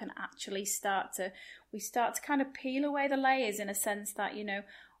 people can actually start to kind of peel away the layers, in a sense that,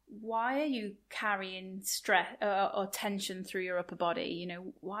 why are you carrying stress or tension through your upper body?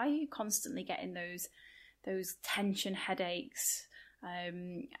 Why are you constantly getting those tension headaches?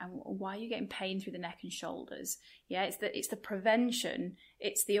 And why are you getting pain through the neck and shoulders? Yeah, it's the prevention.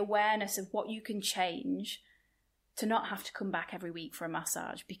 It's the awareness of what you can change to not have to come back every week for a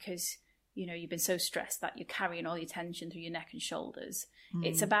massage because you've been so stressed that you're carrying all your tension through your neck and shoulders.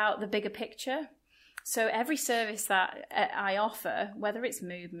 It's about the bigger picture. So every service that I offer, whether it's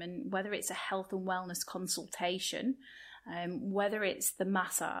movement, whether it's a health and wellness consultation, whether it's the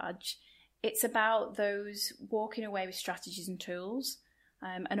massage, it's about those walking away with strategies and tools,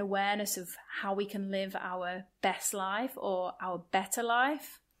 an awareness of how we can live our best life or our better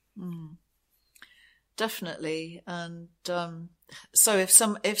life. Definitely. And So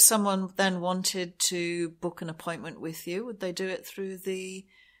if someone then wanted to book an appointment with you, would they do it through the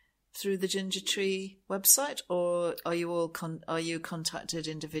Gingertree website, or are you all contacted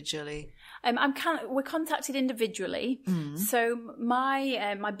individually? We're contacted individually. So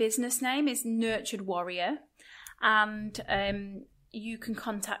my business name is Nurtured Warrior, and you can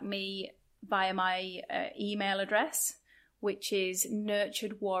contact me via my email address, which is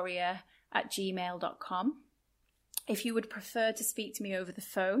nurturedwarrior@gmail.com. If you would prefer to speak to me over the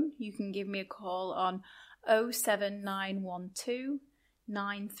phone, you can give me a call on 07912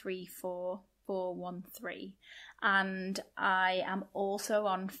 934 413. And I am also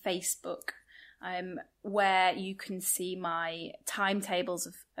on Facebook, where you can see my timetables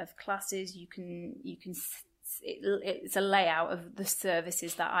of classes. It's a layout of the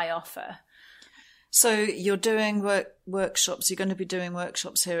services that I offer. So you're doing workshops. You're going to be doing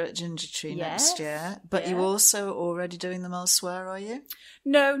workshops here at Gingertree next year, but you're also already doing them elsewhere, are you?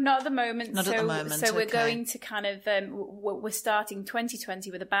 No, not at the moment. At the moment. So we're going to kind of we're starting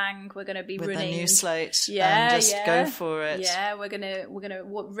 2020 with a bang. We're going to be running a new slate. And just go for it. Yeah, we're gonna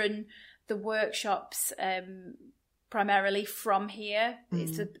run the workshops primarily from here.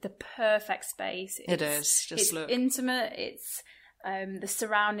 It's the perfect space. It's look. Intimate. It's the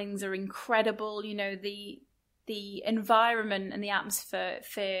surroundings are incredible. You know, the environment and the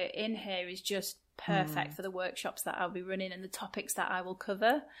atmosphere in here is just perfect for the workshops that I'll be running and the topics that I will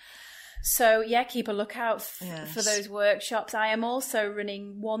cover. So keep a lookout for those workshops. I am also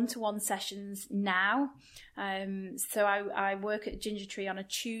running one-to-one sessions now. So I work at Gingertree on a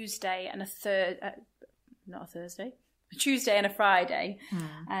Tuesday and a Tuesday and a Friday,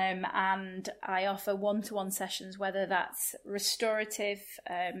 and I offer one-to-one sessions, whether that's restorative,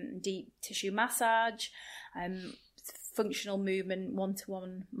 deep tissue massage, functional movement,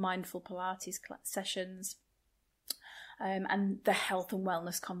 one-to-one mindful Pilates sessions, and the health and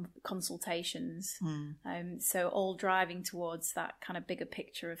wellness consultations. So all driving towards that kind of bigger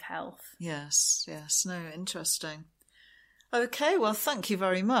picture of health. Yes. No, interesting. Okay, well, thank you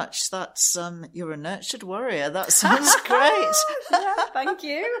very much. That's you're a nurtured warrior. That sounds great. Yeah, thank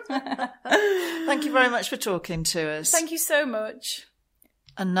you. Thank you very much for talking to us. Thank you so much.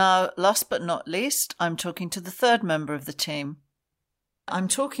 And now, last but not least, I'm talking to the third member of the team. I'm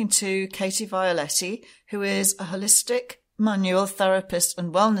talking to Katie Violetti, who is a holistic manual therapist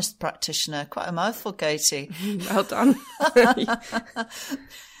and wellness practitioner. Quite a mouthful, Katie. Well done.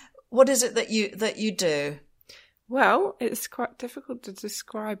 What is it that you do? Well, it's quite difficult to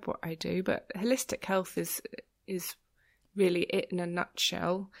describe what I do, but holistic health is really it in a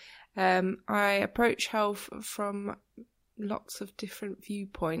nutshell. I approach health from lots of different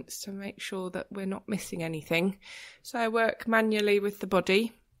viewpoints to make sure that we're not missing anything. So I work manually with the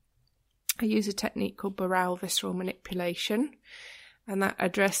body. I use a technique called Boral visceral manipulation, and that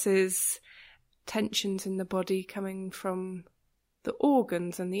addresses tensions in the body coming from the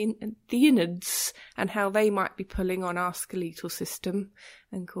organs and the innards, and how they might be pulling on our skeletal system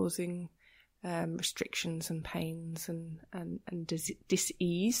and causing restrictions and pains and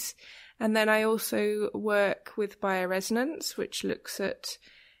dis-ease. And then I also work with bioresonance, which looks at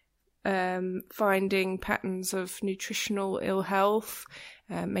finding patterns of nutritional ill health,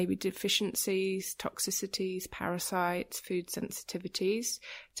 maybe deficiencies, toxicities, parasites, food sensitivities,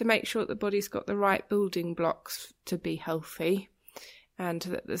 to make sure that the body's got the right building blocks to be healthy, and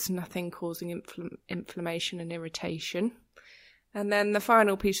that there's nothing causing inflammation and irritation. And then the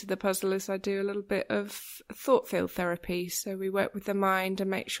final piece of the puzzle is I do a little bit of thought field therapy. So we work with the mind and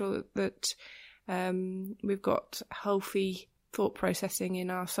make sure that we've got healthy thought processing in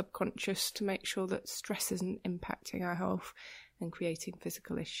our subconscious to make sure that stress isn't impacting our health and creating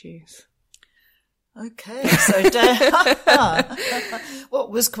physical issues. Okay, so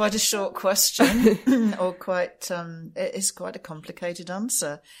what was quite a short question, or it is quite a complicated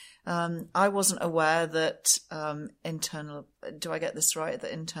answer. I wasn't aware that do I get this right,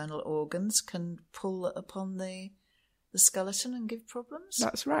 that internal organs can pull upon the skeleton and give problems?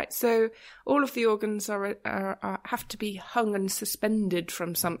 That's right. So all of the organs have to be hung and suspended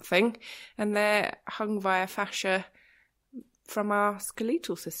from something, and they're hung via fascia from our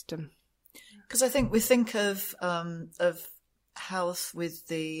skeletal system. Because I think we think of health with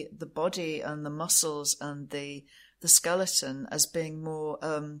the body and the muscles and the skeleton as being more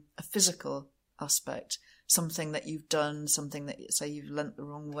a physical aspect, something that you've done, something that, say, you've leant the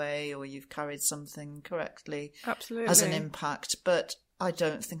wrong way or you've carried something correctly. Absolutely. As an impact. But I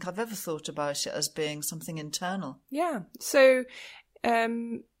don't think I've ever thought about it as being something internal. Yeah. So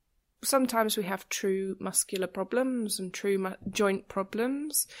sometimes we have true muscular problems and true joint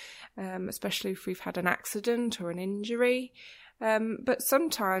problems, especially if we've had an accident or an injury. But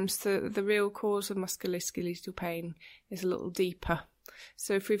sometimes the real cause of musculoskeletal pain is a little deeper.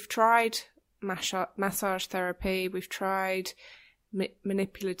 So if we've tried massage therapy, we've tried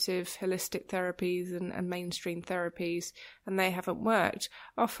manipulative holistic therapies and mainstream therapies, and they haven't worked,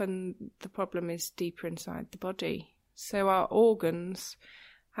 often the problem is deeper inside the body. So our organs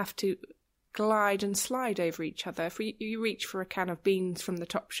have to glide and slide over each other. If you reach for a can of beans from the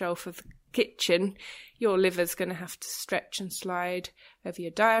top shelf of the kitchen, your liver's going to have to stretch and slide over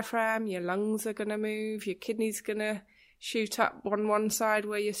your diaphragm, your lungs are going to move, your kidneys going to shoot up on one side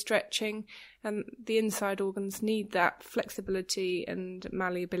where you're stretching, and the inside organs need that flexibility and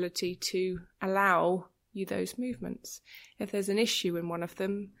malleability to allow you those movements. If there's an issue in one of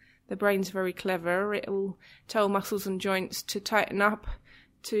them, the brain's very clever. It'll tell muscles and joints to tighten up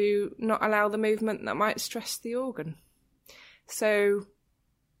to not allow the movement that might stress the organ. So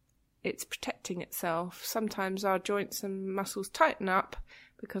it's protecting itself. Sometimes our joints and muscles tighten up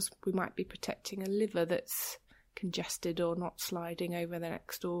because we might be protecting a liver that's congested or not sliding over the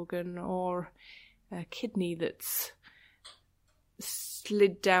next organ, or a kidney that's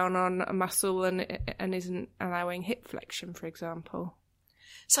slid down on a muscle and isn't allowing hip flexion, for example.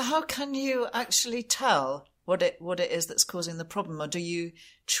 So how can you actually tell what it is that's causing the problem? Or do you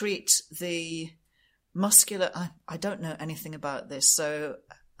treat the muscular... I don't know anything about this, so,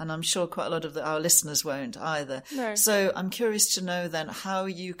 and I'm sure quite a lot of our listeners won't either. No. So I'm curious to know then how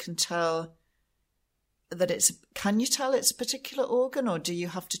you can tell that can you tell it's a particular organ, or do you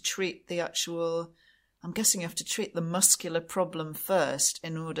have to treat the actual... I'm guessing you have to treat the muscular problem first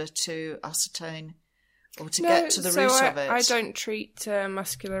in order to ascertain or to get to the root of it. I don't treat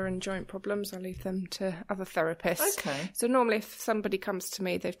muscular and joint problems. I leave them to other therapists. Okay. So normally if somebody comes to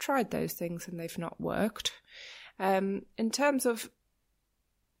me, they've tried those things and they've not worked. In terms of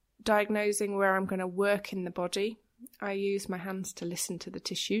diagnosing where I'm going to work in the body, I use my hands to listen to the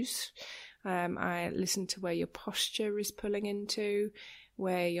tissues. I listen to where your posture is pulling into,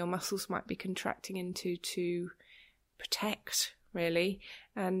 where your muscles might be contracting into to protect, really.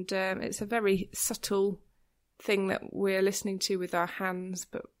 And it's a very subtle thing that we're listening to with our hands,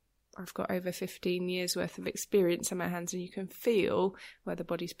 but I've got over 15 years worth of experience in my hands, and you can feel where the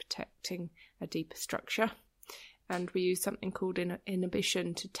body's protecting a deeper structure. And we use something called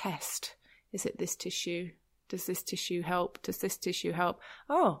inhibition to test. Is it this tissue? Does this tissue help? Does this tissue help?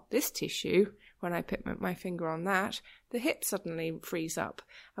 Oh, this tissue, when I put my finger on that, the hip suddenly frees up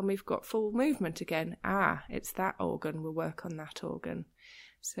and we've got full movement again. It's that organ, we'll work on that organ.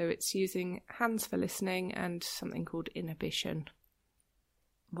 So it's using hands for listening and something called inhibition.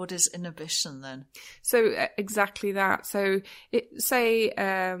 What is inhibition then? So exactly that. So say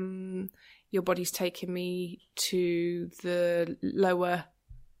your body's taking me to the lower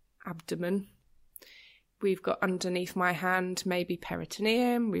abdomen. We've got underneath my hand maybe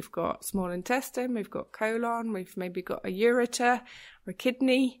peritoneum, we've got small intestine, we've got colon, we've maybe got a ureter or a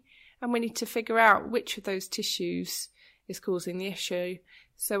kidney, and we need to figure out which of those tissues is causing the issue.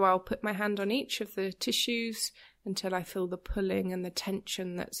 So I'll put my hand on each of the tissues until I feel the pulling and the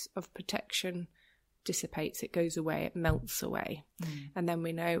tension that's of protection dissipates, it goes away, it melts away. And then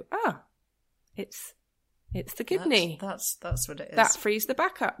we know, it's the kidney. That's what it is. That frees the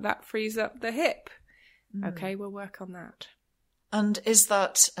back up, that frees up the hip. Okay, we'll work on that. And is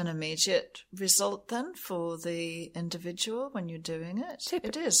that an immediate result then for the individual when you're doing it?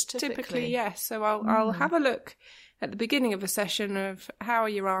 It is, typically. Yes. So I'll have a look at the beginning of a session of how are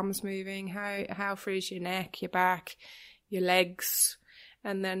your arms moving, how free is your neck, your back, your legs,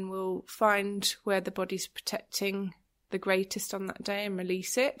 and then we'll find where the body's protecting the greatest on that day and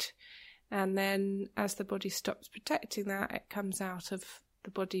release it. And then as the body stops protecting that, it comes out of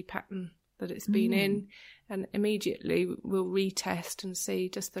the body pattern that it's been in, and immediately we'll retest and see,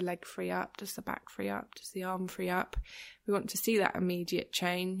 does the leg free up, does the back free up, does the arm free up. We want to see that immediate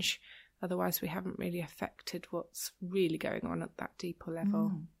change, otherwise we haven't really affected what's really going on at that deeper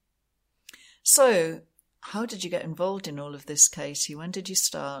level. So how did you get involved in all of this, Katie? When did you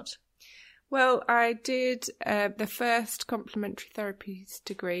start? Well, I did the first complementary therapies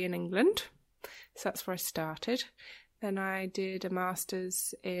degree in England, so that's where I started. Then I did a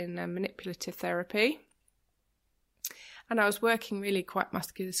master's in manipulative therapy. And I was working really quite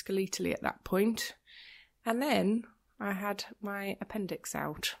musculoskeletally at that point. And then I had my appendix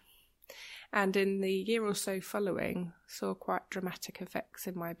out. And in the year or so following, saw quite dramatic effects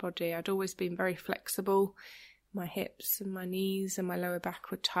in my body. I'd always been very flexible. My hips and my knees and my lower back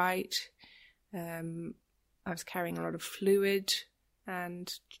were tight. I was carrying a lot of fluid.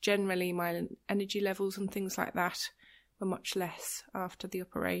 And generally my energy levels and things like that were much less after the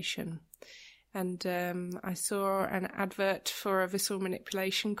operation. And I saw an advert for a visceral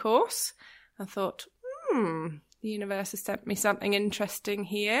manipulation course. I thought, the universe has sent me something interesting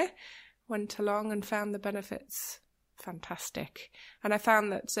here. Went along and found the benefits fantastic. And I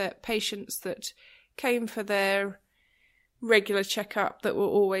found that patients that came for their regular checkup that were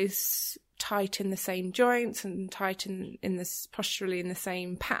always tight in the same joints and tight in this posturally in the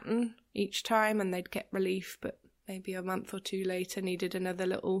same pattern each time, and they'd get relief, but maybe a month or two later needed another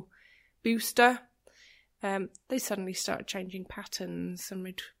little booster. They suddenly started changing patterns, and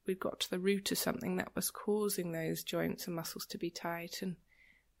we'd got to the root of something that was causing those joints and muscles to be tight,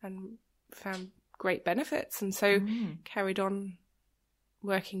 and found great benefits, and so carried on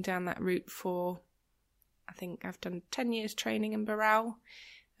working down that route for, I think I've done 10 years training in Barral,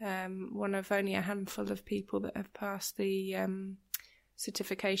 one of only a handful of people that have passed the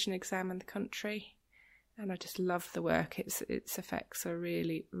certification exam in the country. And I just love the work. Its effects are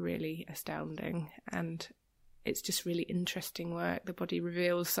really, really astounding, and it's just really interesting work. The body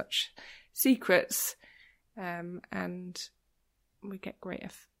reveals such secrets, and we get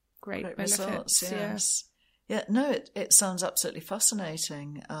great benefits. Results, yes. Yeah, no, it sounds absolutely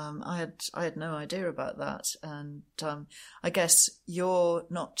fascinating. I had no idea about that, and I guess you're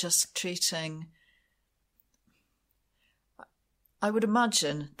not just treating. I would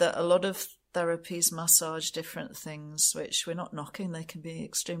imagine that a lot of therapies, massage, different things, which we're not knocking, they can be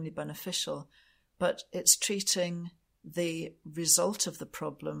extremely beneficial, but it's treating the result of the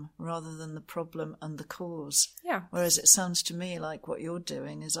problem rather than the problem and the cause. Yeah. Whereas it sounds to me like what you're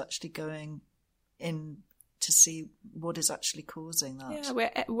doing is actually going in to see what is actually causing that.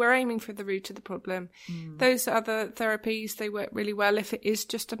 Yeah, we're aiming for the root of the problem. Those other therapies, they work really well if it is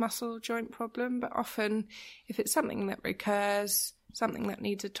just a muscle joint problem, but often if it's something that recurs, something that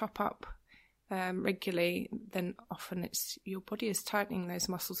needs a top up regularly, then often it's your body is tightening those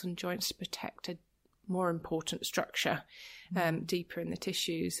muscles and joints to protect a more important structure deeper in the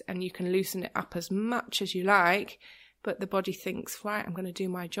tissues, and you can loosen it up as much as you like, but the body thinks, right, I'm going to do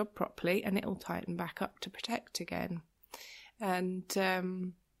my job properly, and it'll tighten back up to protect again. And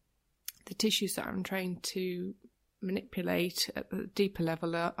the tissues that I'm trained to manipulate at the deeper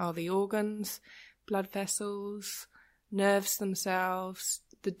level are the organs, blood vessels, nerves themselves,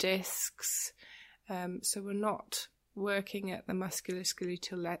 the discs. So we're not working at the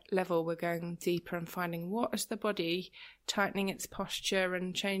musculoskeletal level. We're going deeper and finding what is the body tightening its posture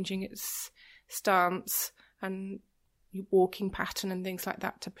and changing its stance and walking pattern and things like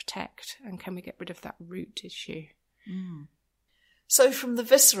that to protect, and can we get rid of that root issue? So from the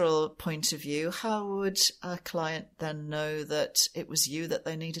visceral point of view, how would a client then know that it was you that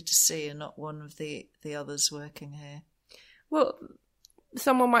they needed to see and not one of the others working here? Well,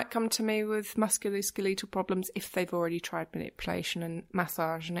 someone might come to me with musculoskeletal problems if they've already tried manipulation and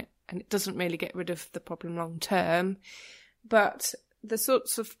massage, and it doesn't really get rid of the problem long term. But the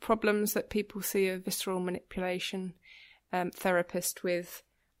sorts of problems that people see a visceral manipulation therapist with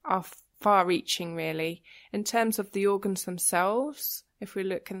are far-reaching, really. In terms of the organs themselves, if we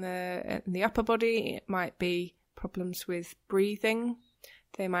look in the upper body, it might be problems with breathing.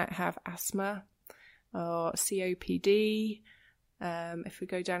 They might have asthma or COPD. If we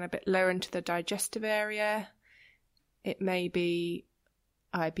go down a bit lower into the digestive area, it may be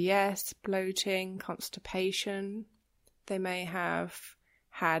IBS, bloating, constipation. They may have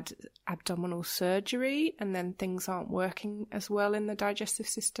had abdominal surgery, and then things aren't working as well in the digestive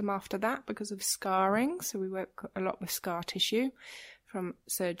system after that because of scarring. So we work a lot with scar tissue from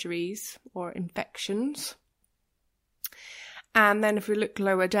surgeries or infections. And then if we look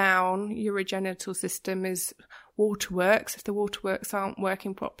lower down, urogenital system is waterworks. If the waterworks aren't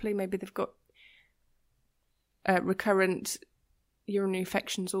working properly, maybe they've got recurrent urinary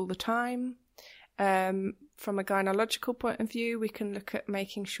infections all the time. From a gynecological point of view, we can look at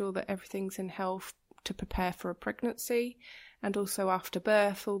making sure that everything's in health to prepare for a pregnancy, and also after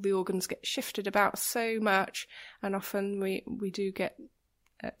birth. All the organs get shifted about so much, and often we do get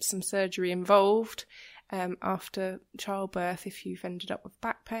some surgery involved after childbirth if you've ended up with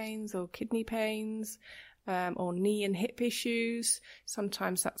back pains or kidney pains or knee and hip issues.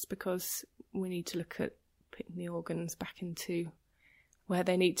 Sometimes that's because we need to look at putting the organs back into where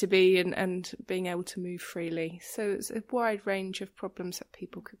they need to be and being able to move freely. So it's a wide range of problems that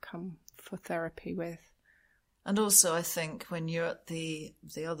people could come for therapy with. And also, I think when you're at the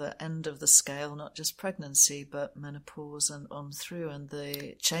other end of the scale, not just pregnancy, but menopause and on through, and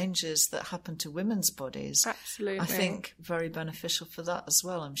the changes that happen to women's bodies. Absolutely. I think very beneficial for that as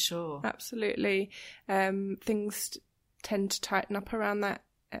well, I'm sure. Absolutely. Things tend to tighten up around that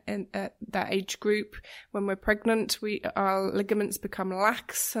at that age group. When we're pregnant, our ligaments become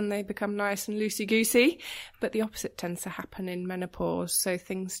lax and they become nice and loosey-goosey, but the opposite tends to happen in menopause. So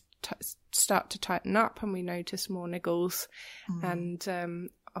things start to tighten up and we notice more niggles, and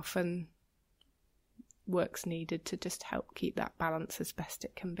often work's needed to just help keep that balance as best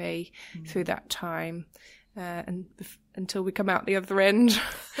it can be through that time, and until we come out the other end.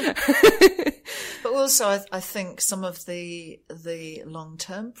 But also, I think some of the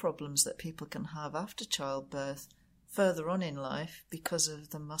long-term problems that people can have after childbirth further on in life because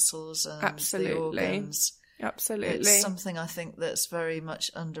of the muscles and the organs. Absolutely. It's something I think that's very much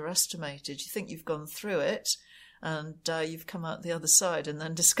underestimated. You think you've gone through it and you've come out the other side, and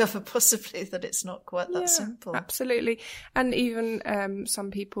then discover possibly that it's not quite that simple. Absolutely. And even some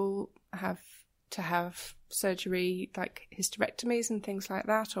people have to have surgery like hysterectomies and things like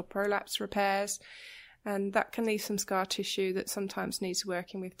that, or prolapse repairs, and that can leave some scar tissue that sometimes needs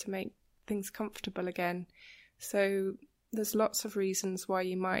working with to make things comfortable again. So there's lots of reasons why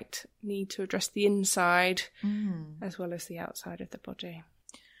you might need to address the inside as well as the outside of the body.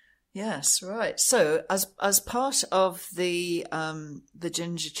 Yes, right. So as part of the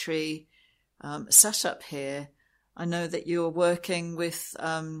Gingertree setup here, I know that you're working with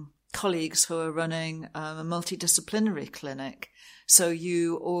colleagues who are running a multidisciplinary clinic. So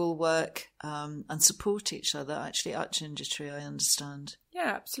you all work and support each other actually at Gingertree, I understand.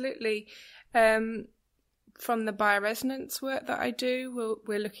 Yeah, absolutely. From the bioresonance work that I do,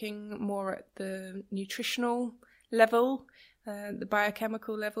 we're looking more at the nutritional level, the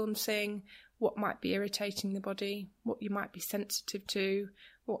biochemical level, and seeing what might be irritating the body, what you might be sensitive to,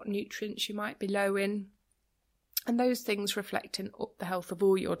 what nutrients you might be low in. And those things reflect in the health of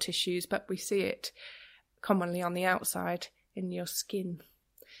all your tissues, but we see it commonly on the outside in your skin.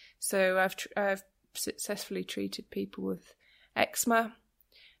 So I've successfully treated people with eczema,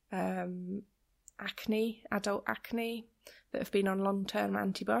 acne, adult acne, that have been on long-term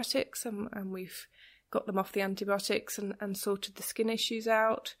antibiotics, and we've got them off the antibiotics and sorted the skin issues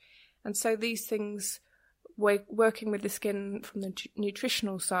out. And so these things, working with the skin from the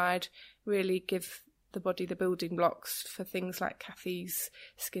nutritional side, really give the body the building blocks for things like Kathy's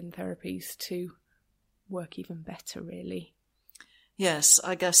skin therapies to work even better, really. Yes,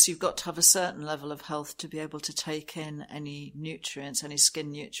 I guess you've got to have a certain level of health to be able to take in any nutrients, any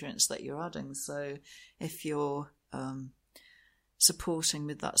skin nutrients that you're adding. So if you're supporting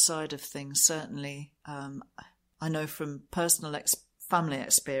with that side of things, certainly, I know from personal family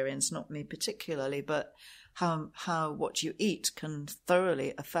experience, not me particularly, but how what you eat can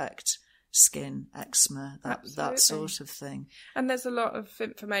thoroughly affect skin, eczema, that sort of thing. And there's a lot of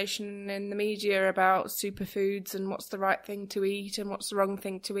information in the media about superfoods and what's the right thing to eat and what's the wrong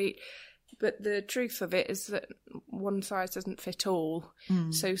thing to eat. But the truth of it is that one size doesn't fit all.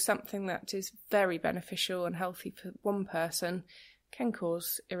 So something that is very beneficial and healthy for one person can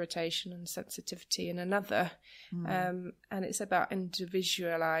cause irritation and sensitivity in another. And it's about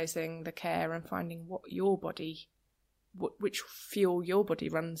individualising the care and finding what your body, which fuel your body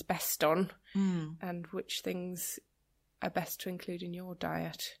runs best on, and which things are best to include in your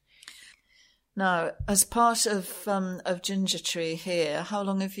diet. Now, as part of Gingertree here, how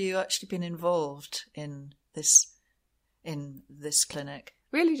long have you actually been involved in this clinic?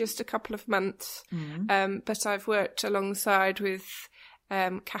 Really just a couple of months, but I've worked alongside with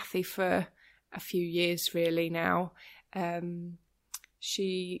Kathy for a few years really now.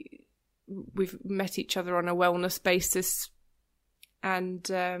 We've met each other on a wellness basis, and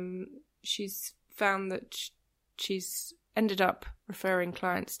she's found that she's ended up referring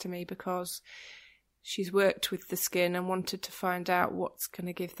clients to me because she's worked with the skin and wanted to find out what's going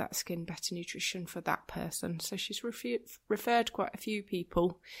to give that skin better nutrition for that person. So she's referred quite a few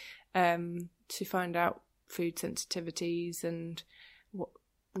people to find out food sensitivities and what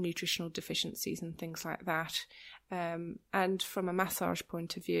nutritional deficiencies and things like that. And from a massage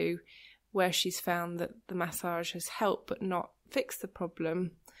point of view, where she's found that the massage has helped but not fixed the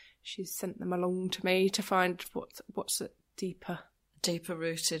problem, she's sent them along to me to find what's a deeper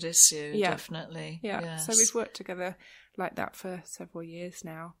rooted issue. Definitely. Yes. So we've worked together like that for several years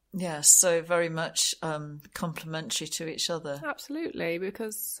now. Yes, so very much complementary to each other. Absolutely,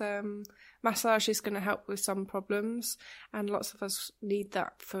 because massage is going to help with some problems, and lots of us need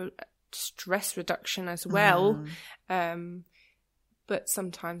that for stress reduction as well. But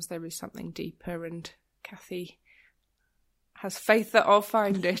sometimes there is something deeper, and Kathy has faith that I'll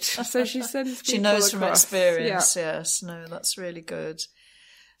find it. So she sends people She knows across. From experience, yes. No, that's really good.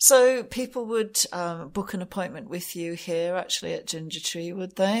 So people would book an appointment with you here actually at Gingertree,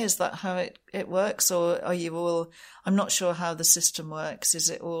 would they? Is that how it works? Or are you all, I'm not sure how the system works. Is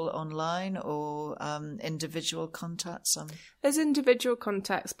it all online or individual contacts? There's individual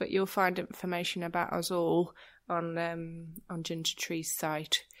contacts, but you'll find information about us all on Gingertree's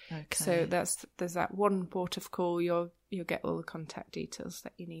site. Okay. So there's that one port of call. You'll get all the contact details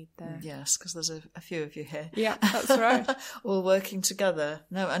that you need there. Yes, because there's a few of you here. Yeah, that's right. All working together.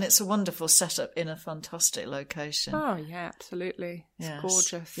 No, and it's a wonderful setup in a fantastic location. Oh yeah, absolutely. It's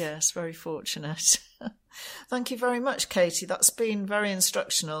gorgeous. Yes, very fortunate. Thank you very much, Katie. That's been very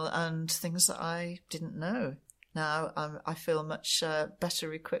instructional and things that I didn't know. Now I feel much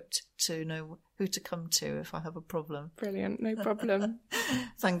better equipped to know who to come to if I have a problem. Brilliant, no problem.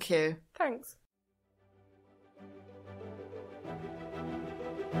 Thank you. Thanks.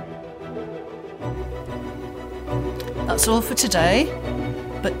 That's all for today,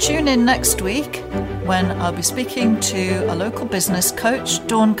 but tune in next week when I'll be speaking to a local business coach,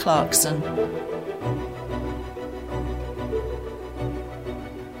 Dawn Clarkson.